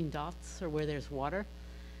the green dots are where there's water.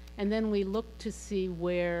 And then we looked to see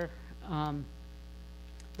where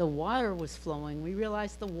the water was flowing. We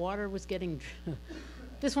realized the water was getting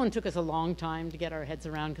This one took us a long time to get our heads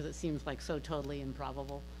around because it seems like so totally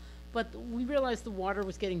improbable. But we realized the water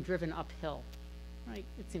was getting driven uphill, right?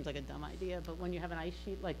 It seems like a dumb idea, but when you have an ice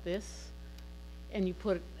sheet like this, and you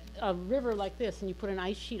put a river like this, and you put an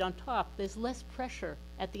ice sheet on top, there's less pressure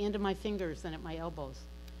at the end of my fingers than at my elbows.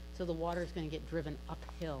 So the water is going to get driven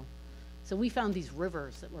uphill. So we found these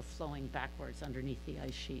rivers that were flowing backwards underneath the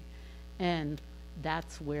ice sheet. And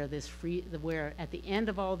that's where where at the end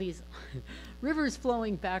of all these rivers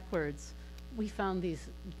flowing backwards, we found these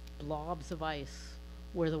blobs of ice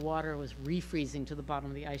where the water was refreezing to the bottom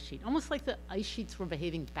of the ice sheet, almost like the ice sheets were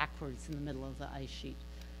behaving backwards in the middle of the ice sheet.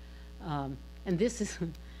 And this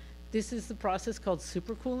is the process called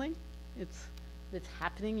supercooling. It's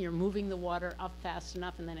happening. You're moving the water up fast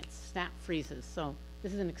enough, and then it snap freezes. So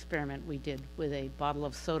this is an experiment we did with a bottle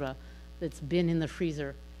of soda that's been in the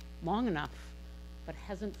freezer long enough, but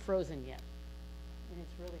hasn't frozen yet. And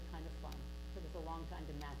it's really kind of fun. It took us a long time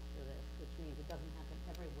to master this, which means it doesn't happen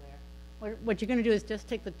everywhere. What you're going to do is just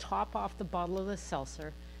take the top off the bottle of the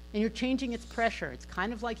seltzer, and you're changing its pressure. It's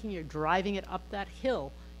kind of like you're driving it up that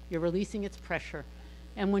hill. You're releasing its pressure.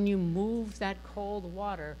 And when you move that cold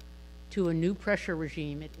water to a new pressure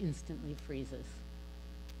regime, it instantly freezes.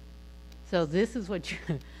 So this is what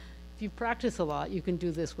if you practice a lot, you can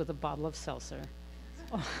do this with a bottle of seltzer.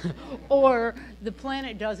 Or the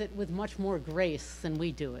planet does it with much more grace than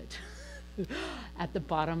we do it at the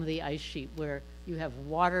bottom of the ice sheet, where you have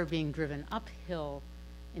water being driven uphill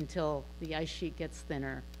until the ice sheet gets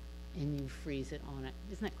thinner and you freeze it on it.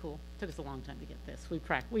 Isn't that cool? It took us a long time to get this.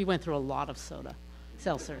 We went through a lot of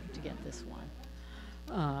seltzer to get this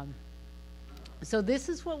one. So this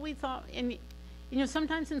is what we thought. And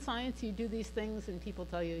sometimes in science you do these things and people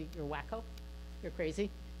tell you you're wacko, you're crazy,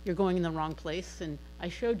 you're going in the wrong place. And I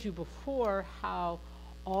showed you before how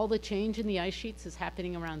all the change in the ice sheets is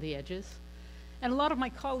happening around the edges. And a lot of my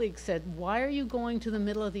colleagues said, why are you going to the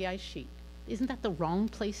middle of the ice sheet? Isn't that the wrong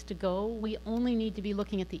place to go? We only need to be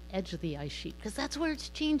looking at the edge of the ice sheet because that's where it's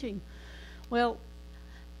changing. Well,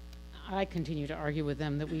 I continue to argue with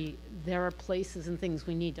them that there are places and things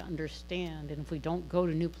we need to understand, and if we don't go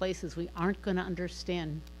to new places, we aren't going to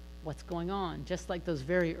understand what's going on, just like those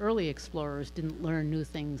very early explorers didn't learn new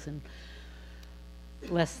things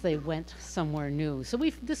unless they went somewhere new. So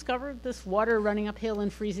we've discovered this water running uphill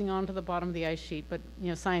and freezing onto the bottom of the ice sheet, but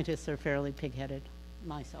scientists are fairly pig-headed,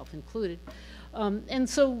 myself included. And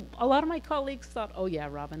so a lot of my colleagues thought, oh yeah,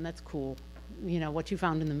 Robin, that's cool. What you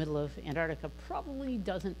found in the middle of Antarctica probably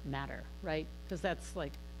doesn't matter, right? Because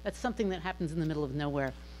that's something that happens in the middle of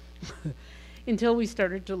nowhere. Until we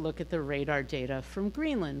started to look at the radar data from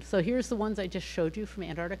Greenland. So here's the ones I just showed you from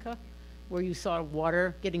Antarctica, where you saw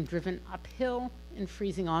water getting driven uphill and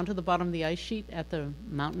freezing onto the bottom of the ice sheet at the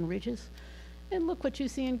mountain ridges. And look what you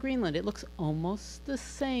see in Greenland. It looks almost the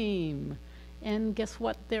same. And guess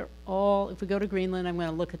what? If we go to Greenland, I'm going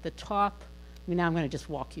to look at the top. Now I'm going to just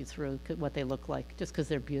walk you through what they look like, just because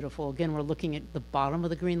they're beautiful. Again, we're looking at the bottom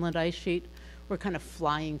of the Greenland ice sheet. We're kind of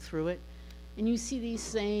flying through it. And you see these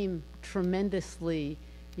same tremendously,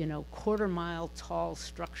 quarter-mile tall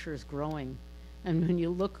structures growing. And when you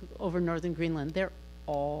look over northern Greenland, they're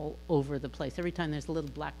all over the place. Every time there's a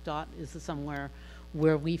little black dot is somewhere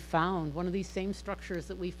where we found one of these same structures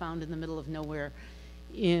that we found in the middle of nowhere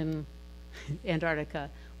in Antarctica.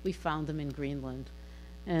 We found them in Greenland.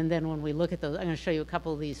 And then when we look at those, I'm going to show you a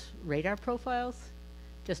couple of these radar profiles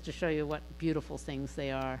just to show you what beautiful things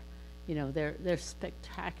they are. They're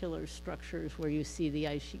spectacular structures where you see the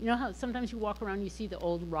ice sheet. You know how sometimes you walk around, you see the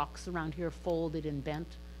old rocks around here folded and bent?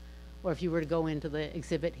 Or if you were to go into the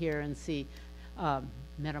exhibit here and see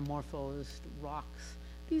metamorphosed rocks.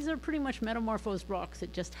 These are pretty much metamorphosed rocks.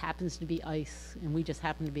 It just happens to be ice, and we just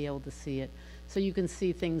happen to be able to see it. So you can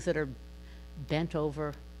see things that are bent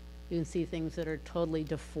over. You can see things that are totally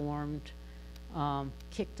deformed,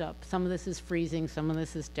 kicked up. Some of this is freezing, some of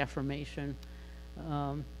this is deformation.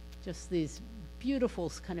 Just these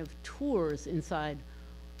beautiful kind of tours inside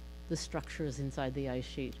the structures inside the ice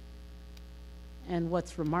sheet. And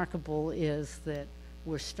what's remarkable is that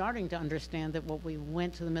we're starting to understand that what we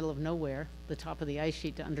went to the middle of nowhere, the top of the ice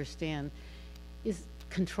sheet, to understand is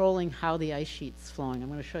controlling how the ice sheet's flowing. I'm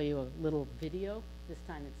going to show you a little video. This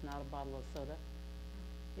time it's not a bottle of soda.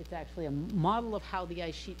 It's actually a model of how the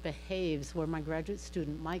ice sheet behaves, where my graduate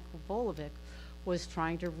student, Mike Volovic, was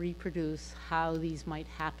trying to reproduce how these might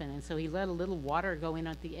happen. And so he let a little water go in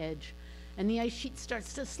at the edge, and the ice sheet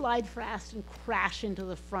starts to slide fast and crash into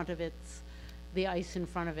the front of the ice in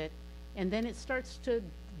front of it. And then it starts to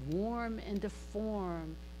warm and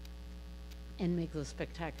deform and make those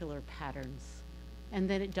spectacular patterns. And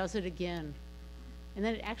then it does it again. And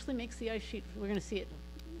then it actually makes the ice sheet, we're going to see it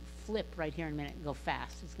flip right here in a minute and go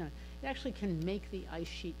fast. It actually can make the ice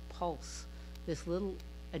sheet pulse, this little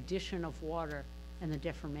addition of water and the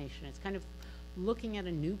deformation. It's kind of looking at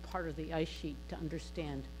a new part of the ice sheet to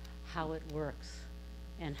understand how it works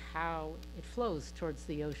and how it flows towards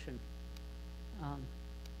the ocean.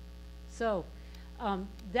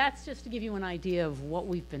 That's just to give you an idea of what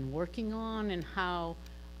we've been working on and how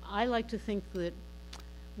I like to think that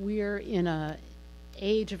we're in an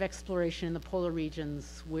age of exploration in the polar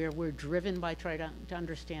regions where we're driven by trying to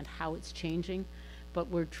understand how it's changing, but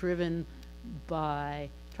we're driven by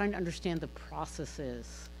trying to understand the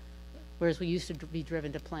processes. Whereas we used to be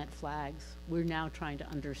driven to plant flags, we're now trying to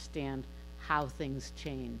understand how things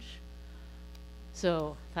change.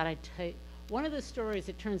 So I thought I'd take one of the stories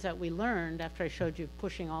it turns out we learned after I showed you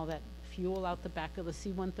pushing all that fuel out the back of the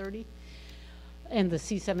C-130 and the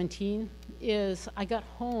C-17 is I got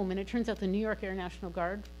home and it turns out the New York Air National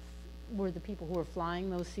Guard were the people who were flying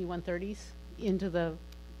those C-130s into the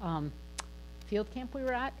field camp we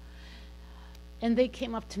were at. And they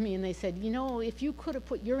came up to me and they said, you know, if you could have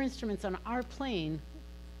put your instruments on our plane,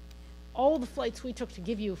 all the flights we took to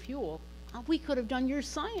give you fuel, we could have done your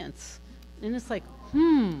science. And it's like,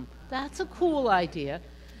 that's a cool idea.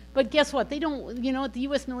 But guess what? They don't, you know, the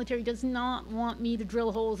US military does not want me to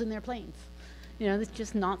drill holes in their planes. You know, it's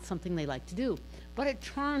just not something they like to do. But it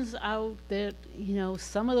turns out that, you know,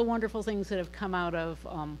 some of the wonderful things that have come out of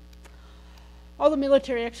all the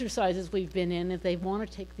military exercises we've been in, if they want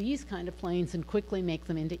to take these kind of planes and quickly make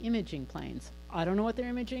them into imaging planes. I don't know what they're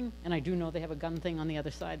imaging, and I do know they have a gun thing on the other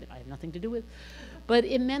side that I have nothing to do with. But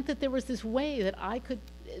it meant that there was this way that I could,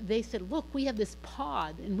 they said, look, we have this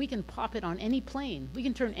pod, and we can pop it on any plane. We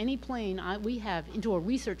can turn any plane we have into a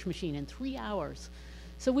research machine in 3 hours.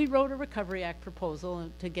 So we wrote a Recovery Act proposal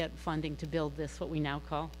to get funding to build this, what we now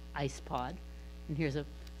call ICE pod. And this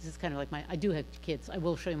is kind of like I do have kids. I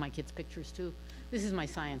will show you my kids' pictures too. This is my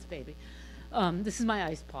science baby. This is my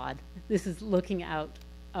ice pod. This is looking out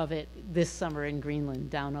of it this summer in Greenland,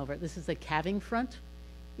 down over it. This is the calving front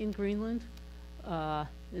in Greenland. And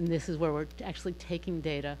this is where we're actually taking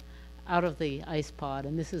data out of the ice pod.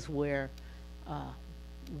 And this is where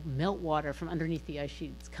meltwater from underneath the ice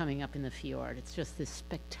sheet is coming up in the fjord. It's just this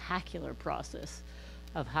spectacular process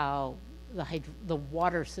of how the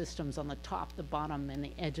water systems on the top, the bottom, and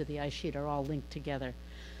the edge of the ice sheet are all linked together.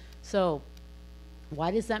 So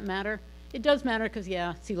why does that matter? It does matter because,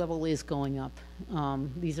 yeah, sea level is going up.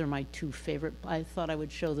 These are my two favorite. I thought I would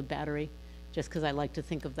show the battery just because I like to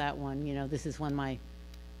think of that one. You know, this is when my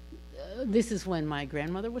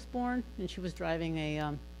grandmother was born, and she was driving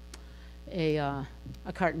a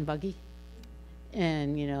cart and buggy.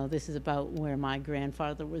 And, you know, this is about where my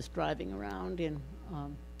grandfather was driving around in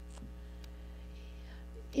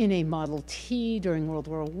a Model T during World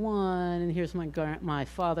War I, and here's my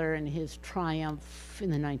father and his Triumph in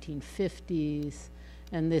the 1950s,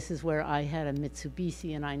 and this is where I had a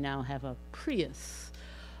Mitsubishi and I now have a Prius.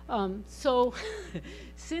 So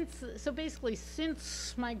basically,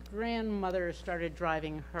 since my grandmother started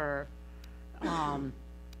driving her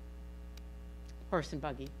horse and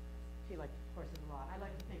buggy, she liked horses a lot. I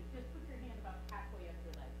like to think, just put your hand about halfway up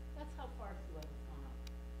your leg. That's how far sea level's gone up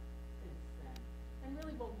since then. And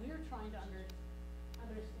really what we're trying to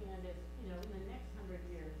understand is, you know, in the next 100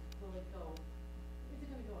 years, will it go, is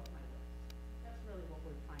it going to go up my waist? That's really what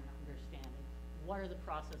we're trying to understand. What are the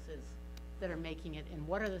processes that are making it, and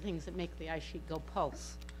what are the things that make the ice sheet go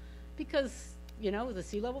pulse? Because, you know, the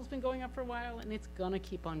sea level's been going up for a while, and it's going to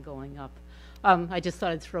keep on going up. I just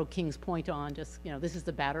thought I'd throw Kings Point on, just, you know, this is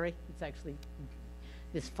the battery. It's actually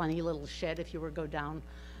this funny little shed if you were to go down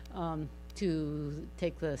to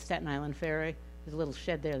take the Staten Island ferry. There's a little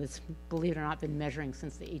shed there that's, believe it or not, been measuring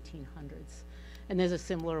since the 1800s. And there's a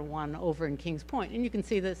similar one over in Kings Point. And you can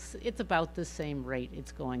see this, it's about the same rate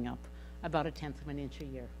it's going up, about 1/10 of an inch a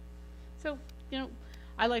year. So, you know,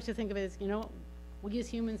 I like to think of it as, you know, we as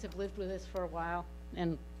humans have lived with this for a while,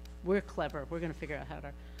 and we're clever. We're going to figure out how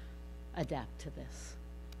to adapt to this.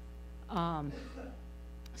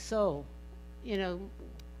 So, you know,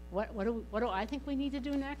 what do I think we need to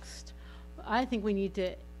do next? I think we need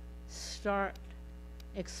to start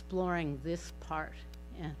exploring this part,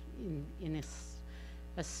 in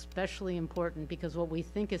especially important, because what we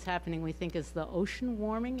think is happening, we think is the ocean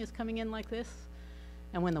warming is coming in like this.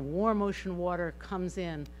 And when the warm ocean water comes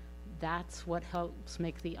in, that's what helps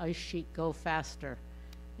make the ice sheet go faster.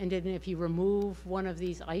 And then if you remove one of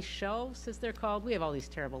these ice shelves, as they're called, we have all these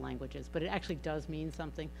terrible languages, but it actually does mean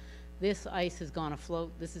something. This ice has gone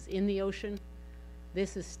afloat. This is in the ocean.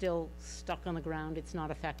 This is still stuck on the ground. It's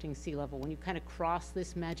not affecting sea level. When you kind of cross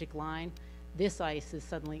this magic line, this ice is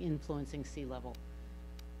suddenly influencing sea level.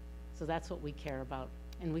 So that's what we care about.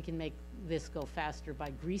 And we can make this go faster by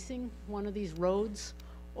greasing one of these roads,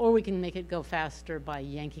 or we can make it go faster by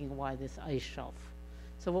yanking away this ice shelf.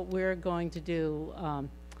 So what we're going to do,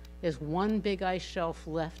 there's one big ice shelf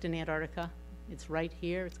left in Antarctica. It's right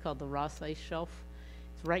here. It's called the Ross Ice Shelf.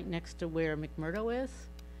 It's right next to where McMurdo is.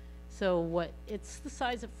 So it's the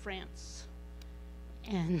size of France.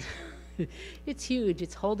 And it's huge.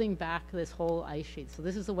 It's holding back this whole ice sheet. So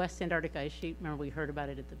this is the West Antarctic ice sheet. Remember, we heard about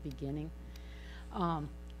it at the beginning.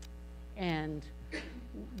 And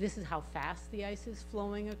this is how fast the ice is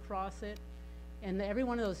flowing across it. And every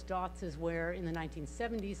one of those dots is where, in the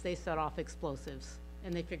 1970s, they set off explosives.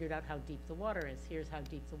 And they figured out how deep the water is. Here's how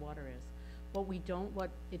deep the water is.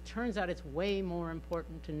 It turns out it's way more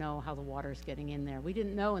important to know how the water is getting in there. We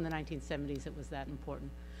didn't know in the 1970s it was that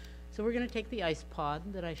important. So we're going to take the ice pod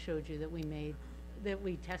that I showed you that we made, that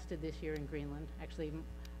we tested this year in Greenland. Actually,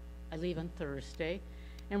 I leave on Thursday.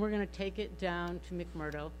 And we're going to take it down to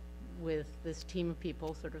McMurdo with this team of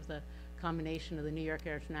people, sort of the combination of the New York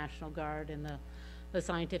Air National Guard and the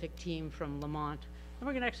scientific team from Lamont. And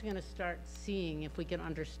we're actually going to start seeing if we can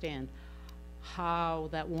understand how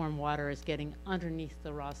that warm water is getting underneath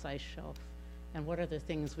the Ross Ice Shelf, and what are the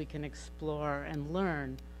things we can explore and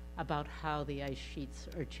learn about how the ice sheets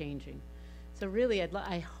are changing. So really,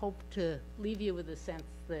 I hope to leave you with a sense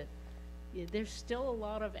that there's still a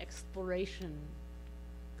lot of exploration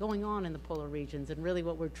going on in the polar regions, and really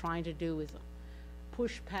what we're trying to do is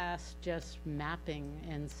push past just mapping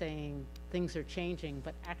and saying things are changing,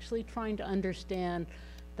 but actually trying to understand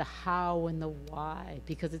the how and the why,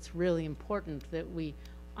 because it's really important that we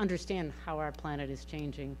understand how our planet is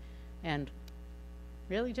changing. And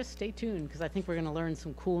really just stay tuned, because I think we're going to learn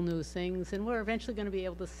some cool new things, and we're eventually going to be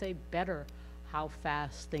able to say better how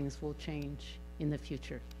fast things will change in the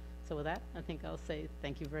future. So with that, I think I'll say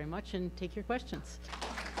thank you very much and take your questions.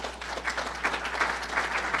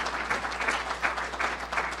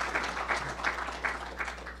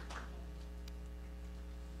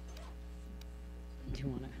 Do you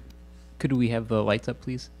want to? Could we have the lights up,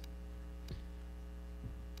 please?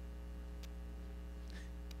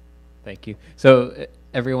 Thank you. So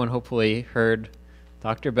everyone hopefully heard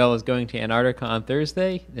Dr. Bell is going to Antarctica on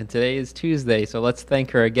Thursday, and today is Tuesday. So let's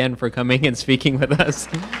thank her again for coming and speaking with us.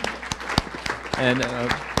 And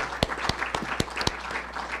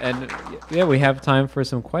yeah, we have time for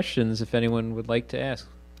some questions if anyone would like to ask.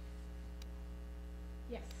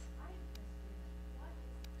 Yes.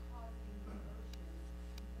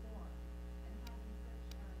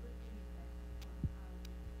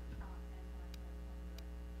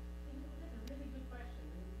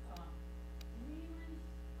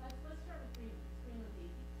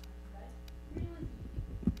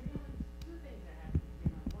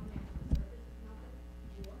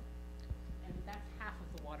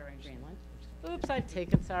 Oops, I've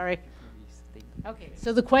taken, sorry. Okay,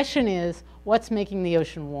 so the question is, what's making the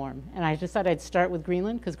ocean warm? And I just thought I'd start with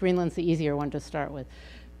Greenland, because Greenland's the easier one to start with.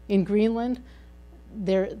 In Greenland,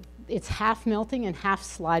 it's half melting and half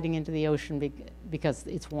sliding into the ocean because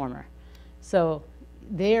it's warmer. So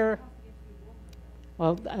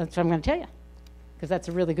well, that's what I'm going to tell you, because that's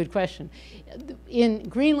a really good question. In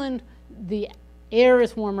Greenland, the air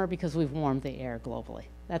is warmer because we've warmed the air globally.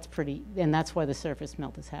 And that's why the surface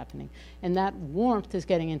melt is happening. And that warmth is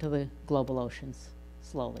getting into the global oceans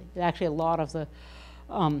slowly. Actually, a lot of the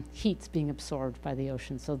heat's being absorbed by the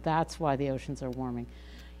ocean, so that's why the oceans are warming.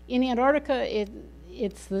 In Antarctica,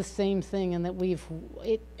 it's the same thing in that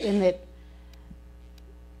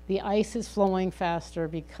the ice is flowing faster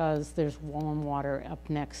because there's warm water up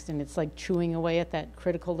next, and it's like chewing away at that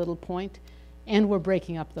critical little point. And we're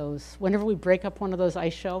breaking up those. Whenever we break up one of those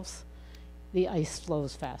ice shelves, the ice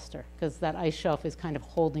flows faster because that ice shelf is kind of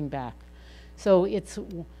holding back. So it's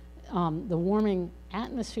the warming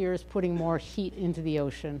atmosphere is putting more heat into the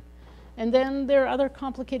ocean. And then there are other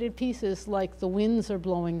complicated pieces, like the winds are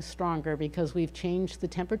blowing stronger because we've changed the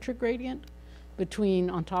temperature gradient between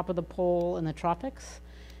on top of the pole and the tropics.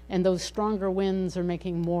 And those stronger winds are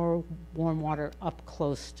making more warm water up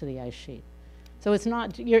close to the ice sheet. So it's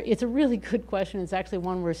a really good question. It's actually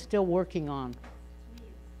one we're still working on.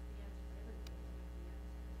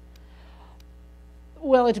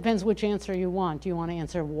 Well, it depends which answer you want. Do you want to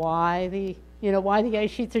answer why the ice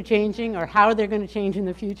sheets are changing, or how they're going to change in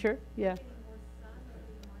the future? Yeah.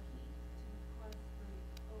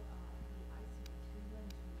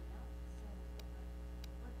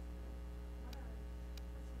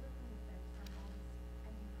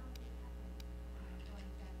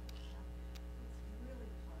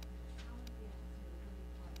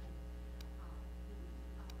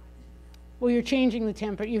 Well, you're changing the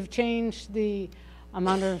temperature. You've changed the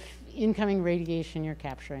amount of incoming radiation you're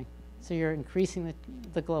capturing. So you're increasing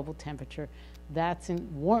the global temperature. That's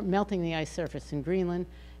melting the ice surface in Greenland,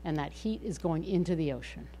 and that heat is going into the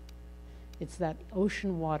ocean. It's that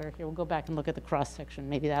ocean water. Here, we'll go back and look at the cross section.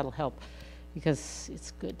 Maybe that'll help, because it's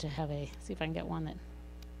good to have see if I can get one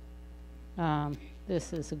that,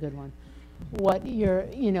 this is a good one. What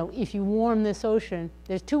if you warm this ocean,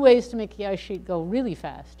 there's two ways to make the ice sheet go really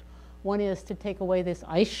fast. One is to take away this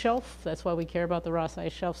ice shelf. That's why we care about the Ross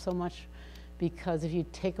Ice Shelf so much, because if you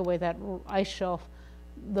take away that ice shelf,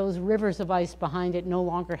 those rivers of ice behind it no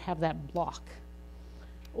longer have that block.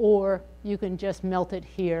 Or you can just melt it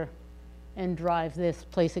here and drive this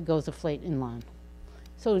place it goes afloat inland.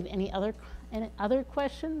 So any other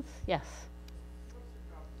questions? Yes.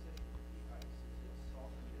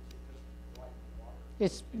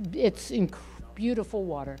 It's beautiful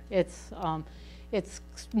water. It's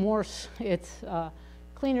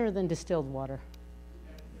cleaner than distilled water.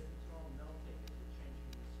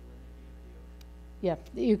 Yeah,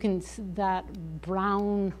 you can see that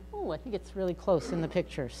brown. Oh, I think it's really close in the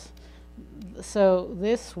pictures. So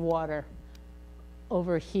this water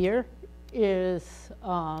over here is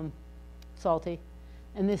salty,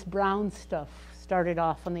 and this brown stuff started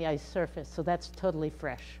off on the ice surface, so that's totally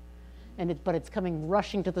fresh. But it's coming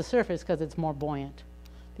rushing to the surface because it's more buoyant,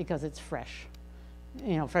 because it's fresh.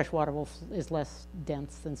 Fresh water is less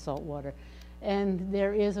dense than salt water. And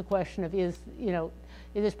there is a question of it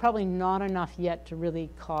is probably not enough yet to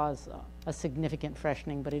really cause a significant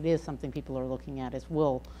freshening, but it is something people are looking at, is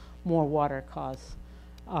will more meltwater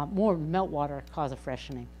cause a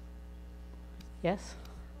freshening? Yes?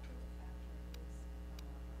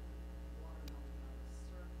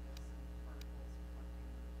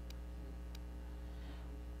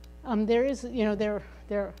 There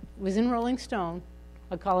was in Rolling Stone,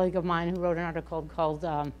 a colleague of mine who wrote an article called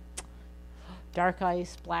Dark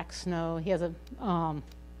Ice, Black Snow. He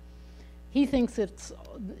thinks a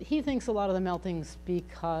lot of the melting's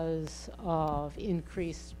because of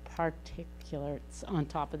increased particulates on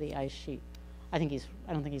top of the ice sheet. I don't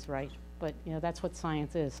think he's right, but that's what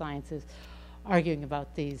science is. Science is arguing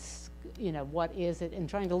about these, what is it, and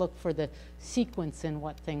trying to look for the sequence in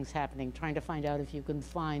what things happening, trying to find out if you can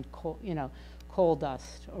find coal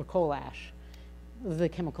dust or coal ash, the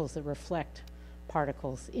chemicals that reflect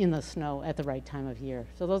particles in the snow at the right time of year.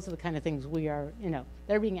 So those are the kind of things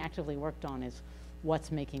they're being actively worked on, is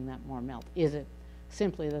what's making that more melt. Is it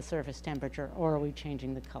simply the surface temperature, or are we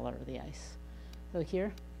changing the color of the ice? So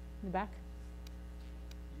here, in the back.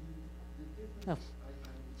 Oh.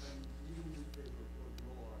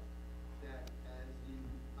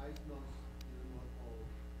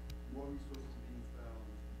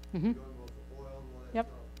 Mm-hmm. Oil,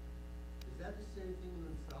 yep. Is that the same thing in the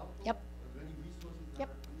South Pole? Yep. Are there any resources that are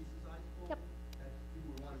beneath the ice pole that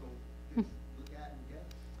people want to go look at and get?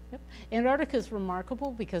 Yep. Antarctica is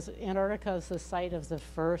remarkable because Antarctica is the site of the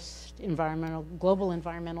first global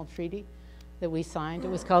environmental treaty that we signed. It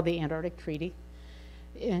was called the Antarctic Treaty,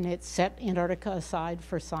 and it set Antarctica aside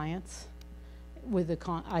for science with the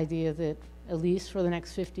idea that at least for the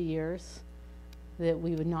next 50 years, that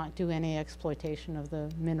we would not do any exploitation of the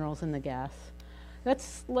minerals in the gas.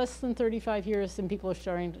 That's less than 35 years, and people are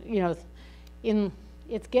starting to,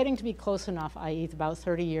 it's getting to be close enough, i.e. it's about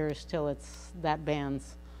 30 years till that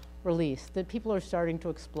ban's released, that people are starting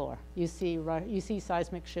to explore. You see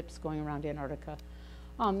seismic ships going around Antarctica.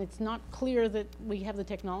 It's not clear that we have the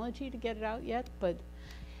technology to get it out yet, but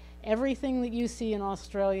everything that you see in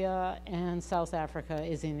Australia and South Africa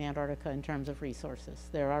is in Antarctica in terms of resources.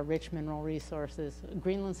 There are rich mineral resources.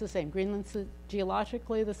 Greenland's the same. Greenland's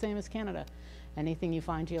geologically the same as Canada. Anything you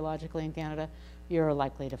find geologically in Canada, you're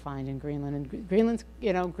likely to find in Greenland. And Greenland's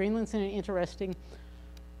in an interesting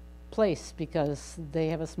place because they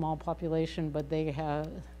have a small population, but the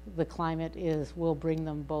climate will bring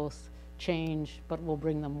them both change, but will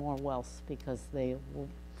bring them more wealth because they will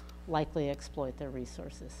likely exploit their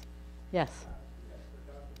resources. Yes?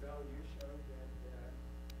 Dr. Bell, you showed that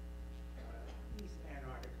East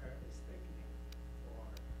Antarctica is thickening, or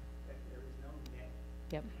that there is no net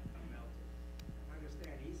melting. I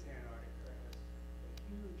understand East Antarctica has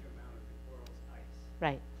a huge amount of the world's ice.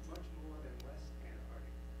 Right. Much more than West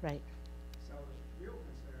Antarctica. Right. So the real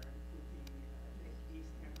concern would be,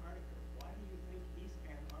 East Antarctica. Why do you think East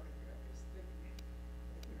Antarctica is thickening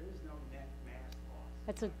if there is no net mass loss?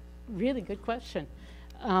 That's a really good question.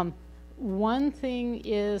 One thing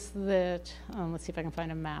is that, let's see if I can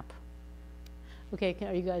find a map. Okay,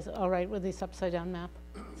 are you guys all right with this upside down map?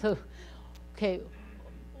 So, okay,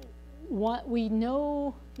 what we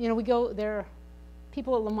know, we go there,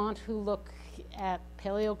 people at Lamont who look at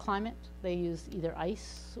paleoclimate. They use either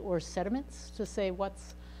ice or sediments to say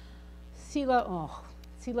what's sea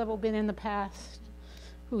level been in the past.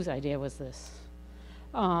 Whose idea was this?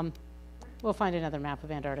 We'll find another map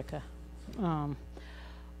of Antarctica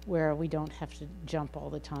where we don't have to jump all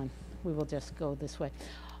the time. We will just go this way.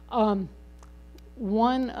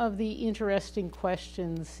 One of the interesting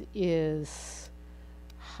questions is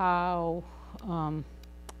how,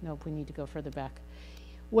 nope, we need to go further back.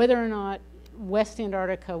 Whether or not West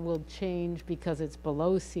Antarctica will change because it's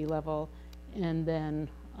below sea level, and then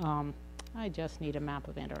I just need a map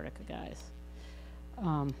of Antarctica, guys.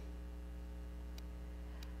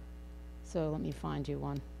 So let me find you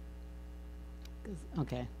one.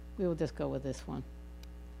 Okay, we will just go with this one.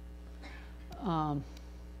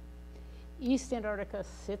 East Antarctica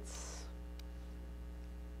sits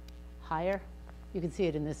higher. You can see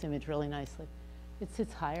it in this image really nicely. It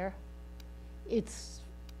sits higher. It's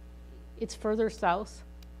further south.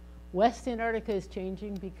 West Antarctica is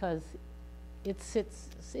changing because it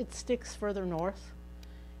sticks further north.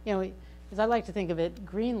 You know, as I like to think of it,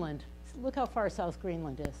 Greenland, look how far south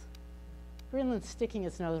Greenland is. Greenland's sticking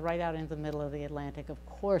its nose right out into the middle of the Atlantic. Of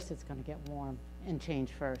course it's going to get warm and change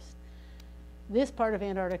first. This part of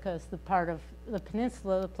Antarctica is the part of the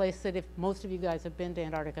peninsula, the place that if most of you guys have been to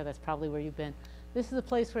Antarctica, that's probably where you've been. This is the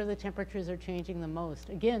place where the temperatures are changing the most,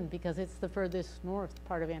 again, because it's the furthest north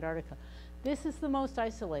part of Antarctica. This is the most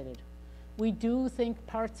isolated. We do think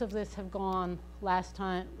parts of this have gone last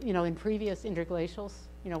time, you know, in previous interglacials.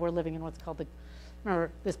 You know, we're living in what's called the,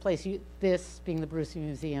 remember this place, this being the Bruce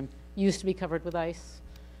Museum, used to be covered with ice.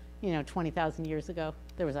 You know, 20,000 years ago,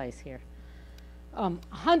 there was ice here.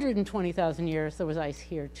 120,000 years, there was ice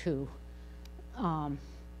here too. The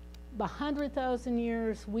 100,000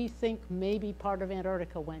 years, we think maybe part of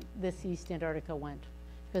Antarctica went, this East Antarctica went,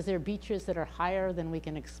 because there are beaches that are higher than we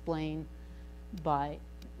can explain by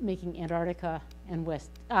making Antarctica and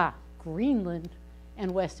Greenland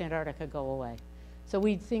and West Antarctica go away. So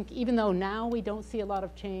we think, even though now we don't see a lot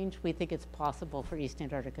of change, we think it's possible for East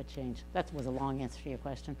Antarctica change. That was a long answer to your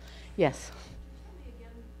question. Yes?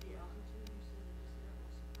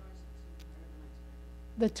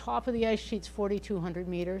 The top of the ice sheet's 4,200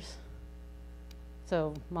 meters.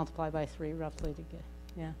 So multiply by 3 roughly to get,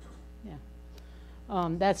 yeah.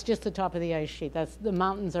 That's just the top of the ice sheet. That's the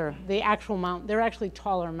mountains are, the actual mountain, they're actually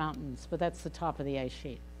taller mountains, but that's the top of the ice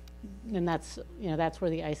sheet. And that's, you know, that's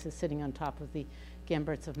where the ice is sitting on top of the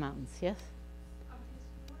gamberts of mountains. Yes? Is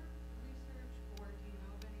your research, or do you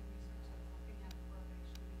know of any research that's looking at the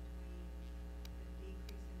correlation between the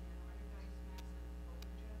decrease in Antarctic ice mass and the polar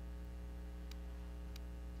jet?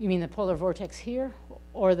 You mean the polar vortex here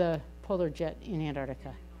or the polar jet in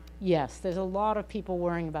Antarctica? Yes, there's a lot of people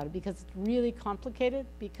worrying about it because it's really complicated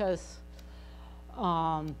because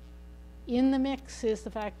in the mix is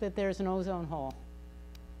the fact that there's an ozone hole.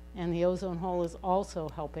 And the ozone hole is also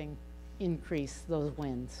helping increase those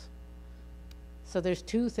winds. So there's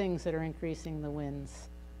two things that are increasing the winds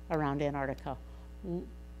around Antarctica,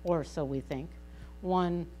 or so we think.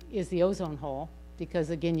 One is the ozone hole,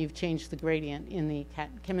 because again, you've changed the gradient in the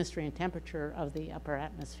chemistry and temperature of the upper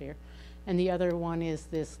atmosphere. And the other one is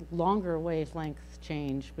this longer wavelength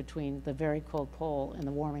change between the very cold pole and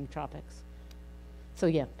the warming tropics. So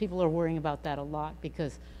yeah, people are worrying about that a lot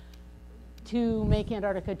because to make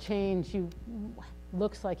Antarctica change,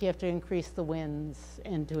 looks like you have to increase the winds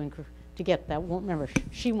and to get that. Remember,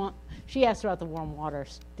 she asked about the warm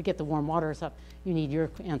waters. To get the warm waters up, you need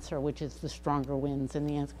your answer, which is the stronger winds. And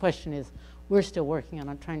the question is, we're still working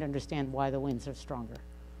on trying to understand why the winds are stronger.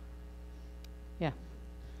 Yeah.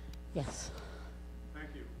 Yes. Thank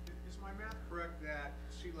you. Is my math correct that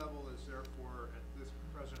sea level is therefore at this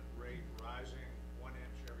present rate rising 1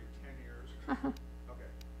 inch every 10 years? Okay.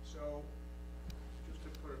 So just to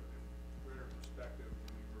put it in greater perspective,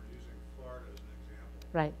 when we were using Florida as an example,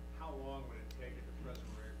 right. How long would it take at the present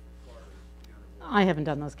rate for Florida to be underwater? I haven't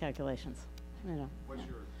done those calculations. You know. What's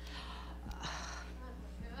your?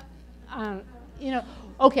 You know,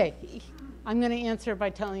 okay. I'm going to answer by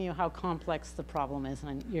telling you how complex the problem is,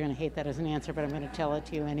 and you're going to hate that as an answer, but I'm going to tell it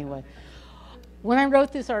to you anyway. When I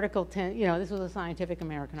wrote this article, you know, this was a Scientific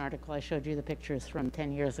American article. I showed you the pictures from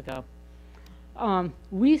 10 years ago.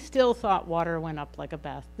 We still thought water went up like a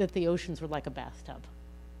bath, that the oceans were like a bathtub,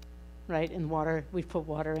 right? And water, we put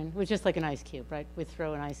water in, it was just like an ice cube, right? We'd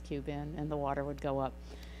throw an ice cube in, and the water would go up.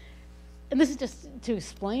 And this is just to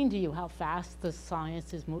explain to you how fast the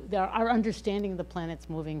science is moving, our understanding of the planet's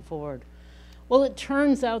moving forward. Well, it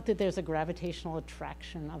turns out that there's a gravitational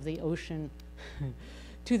attraction of the ocean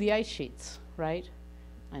to the ice sheets, right?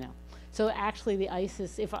 I know. So actually the ice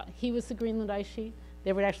is, if he was the Greenland ice sheet,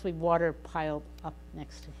 there would actually water piled up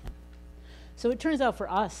next to him. So it turns out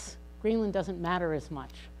for us, Greenland doesn't matter as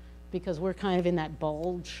much because we're kind of in that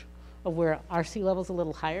bulge of where our sea level's a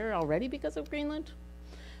little higher already because of Greenland.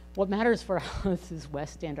 What matters for us is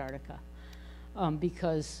West Antarctica,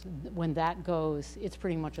 because when that goes, it's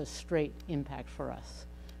pretty much a straight impact for us.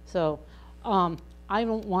 So I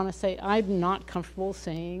don't want to say, I'm not comfortable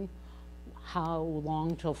saying how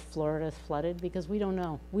long till Florida's flooded because we don't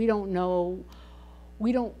know. We don't know,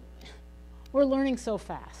 we're learning so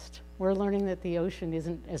fast. We're learning that the ocean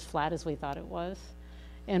isn't as flat as we thought it was.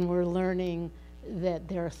 And we're learning that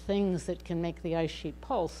there are things that can make the ice sheet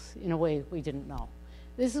pulse in a way we didn't know.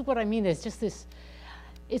 This is what I mean, there's just this,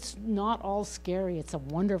 it's not all scary, it's a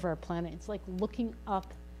wonder of our planet. It's like looking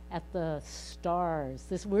up at the stars.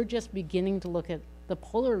 We're just beginning to look at the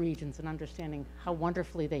polar regions and understanding how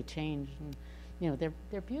wonderfully they change. And, you know,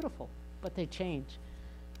 they're beautiful, but they change.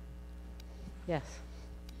 Yes?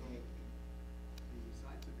 So, the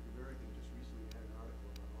Scientific American just recently had an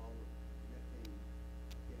article about all the methane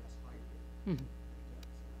gas hydrate.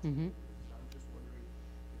 Mm-hmm. Mm-hmm. So I'm just wondering if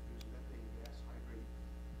there's methane gas hydrate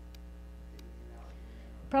in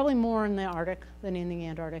Antarctica. Probably more in the Arctic than in the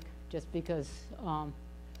Antarctic, just because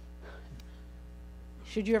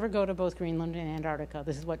should you ever go to both Greenland and Antarctica,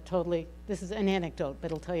 this is an anecdote, but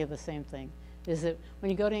it'll tell you the same thing, is that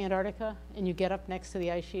when you go to Antarctica and you get up next to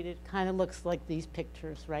the ice sheet, it kind of looks like these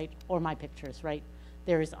pictures, right? Or my pictures, right?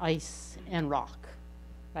 There is ice and rock,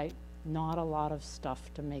 right? Not a lot of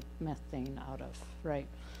stuff to make methane out of, right?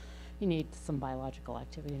 You need some biological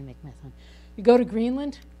activity to make methane. You go to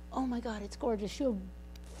Greenland, oh my God, it's gorgeous. You have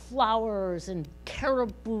flowers and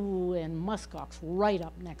caribou and muskox right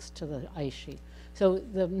up next to the ice sheet. So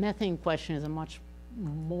the methane question is a much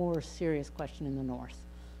more serious question in the north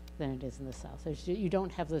than it is in the south. You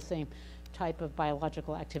don't have the same type of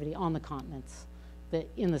biological activity on the continents that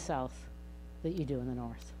in the south that you do in the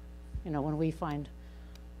north. You know, when we find,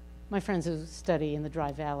 my friends who study in the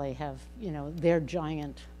Dry Valley have, you know, their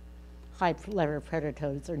giant high-level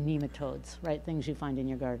predators or nematodes, right? Things you find in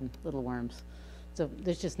your garden, little worms. So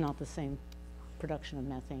there's just not the same production of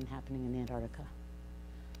methane happening in Antarctica.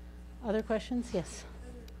 Other questions? Yes.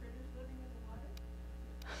 Are there critters living in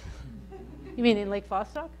the water? You mean in Lake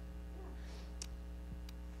Vostok?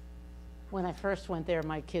 When I first went there,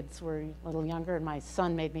 my kids were a little younger, and my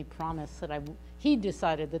son made me promise that he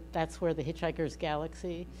decided that that's where the Hitchhiker's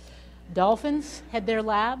Galaxy dolphins had their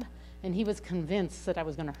lab, and he was convinced that I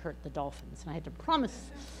was going to hurt the dolphins. And I had to promise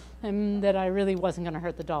him that I really wasn't going to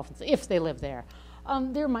hurt the dolphins if they live there.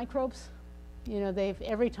 They're microbes. You know,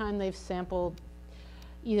 every time they've sampled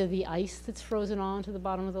either the ice that's frozen onto the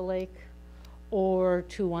bottom of the lake or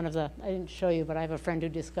to one of the, I didn't show you, but I have a friend who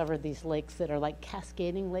discovered these lakes that are like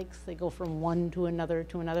cascading lakes. They go from one to another,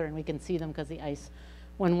 and we can see them because the ice,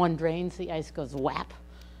 when one drains, the ice goes whap,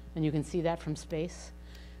 and you can see that from space.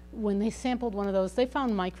 When they sampled one of those, they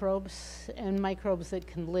found microbes, and microbes that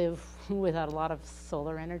can live without a lot of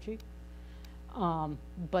solar energy.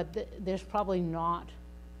 But there's probably not,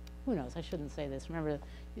 who knows, I shouldn't say this. Remember,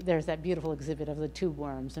 there's that beautiful exhibit of the tube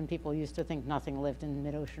worms, and people used to think nothing lived in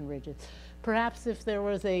mid-ocean ridges. Perhaps if there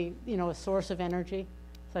was a source of energy,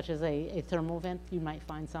 such as a thermal vent, you might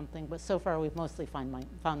find something. But so far, we've mostly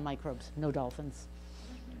found microbes, no dolphins.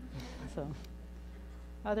 So,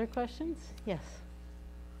 other questions? Yes.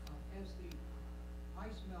 As the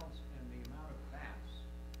ice melts and the amount of mass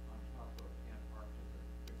on top of Antarctica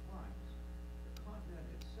declines, the continent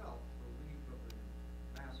itself, relieved of the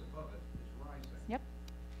mass above it, is rising. Yep.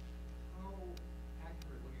 How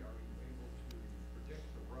accurately are you able to predict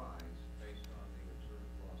the rise based on the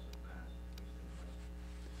observed loss of mass, at least in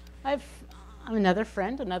West? I'm another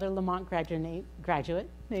friend, another Lamont graduate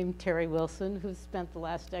named Terry Wilson, who's spent the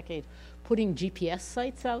last decade putting GPS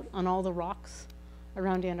sites out on all the rocks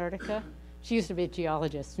around Antarctica. She used to be a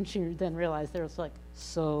geologist, and she then realized there was like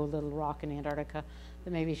so little rock in Antarctica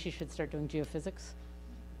that maybe she should start doing geophysics.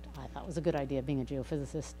 I thought it was a good idea being a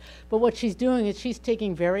geophysicist. But what she's doing is she's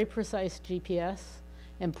taking very precise GPS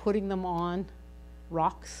and putting them on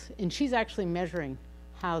rocks, and she's actually measuring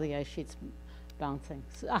how the ice sheet's bouncing,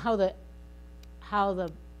 how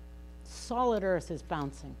the solid Earth is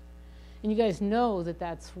bouncing. And you guys know that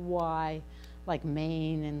that's why like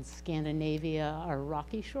Maine and Scandinavia are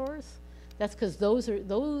rocky shores. That's because those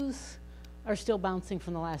are still bouncing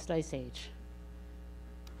from the last ice age.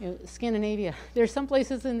 You know, Scandinavia, there's some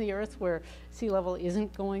places in the Earth where sea level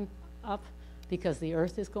isn't going up because the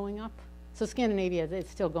Earth is going up. So Scandinavia,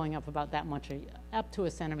 it's still going up about that much, up to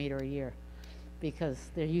a centimeter a year, because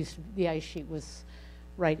the ice sheet was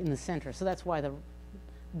right in the center. So that's why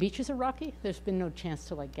beaches are rocky. There's been no chance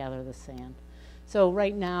to like gather the sand. So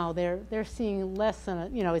right now they're seeing less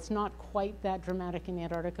than it's not quite that dramatic in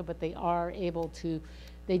Antarctica, but they are able to,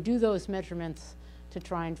 they do those measurements to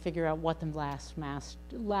try and figure out what the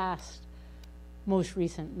most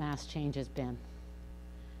recent mass change has been.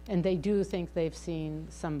 And they do think they've seen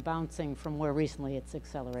some bouncing from where recently it's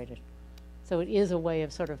accelerated. So it is a way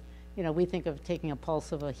of sort of, we think of taking a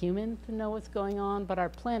pulse of a human to know what's going on, but our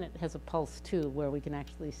planet has a pulse too, where we can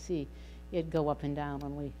actually see it go up and down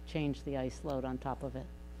when we change the ice load on top of it.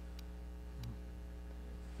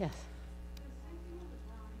 Yes? The sinking of the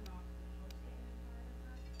brine off the coast of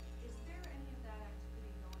Antarctica, is there any of that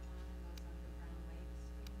activity going on in those underground lakes?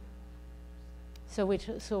 Do you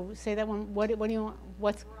know? So say that one, what do you want,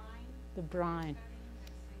 what's Brine the brine?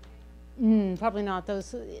 setting and sinking? Probably not.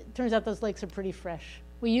 It turns out those lakes are pretty fresh.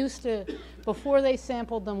 We used to, before they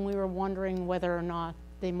sampled them, we were wondering whether or not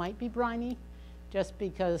they might be briny, just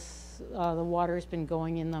because the water's been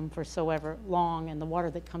going in them for so ever long, and the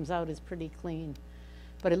water that comes out is pretty clean.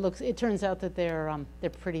 But it turns out that they're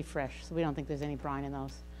pretty fresh, so we don't think there's any brine in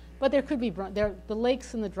those. But there could be the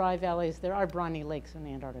lakes in the dry valleys. There are briny lakes in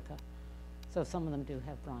Antarctica, so some of them do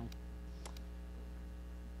have brine.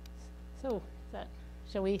 So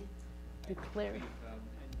shall we declare?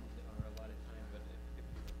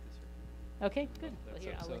 Okay, good. Well,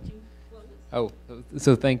 here, I'll let you close. Oh,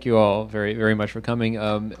 so thank you all very, very much for coming.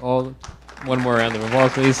 One more round of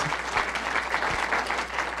applause, please.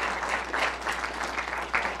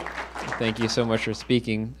 Thank you so much for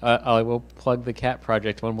speaking. I will plug the cat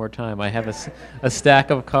project one more time. I have a stack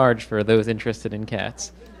of cards for those interested in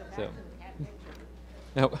cats. So.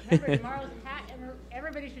 No. Remember, tomorrow's cat,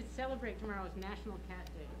 everybody should celebrate tomorrow's National Cat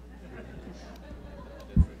Day.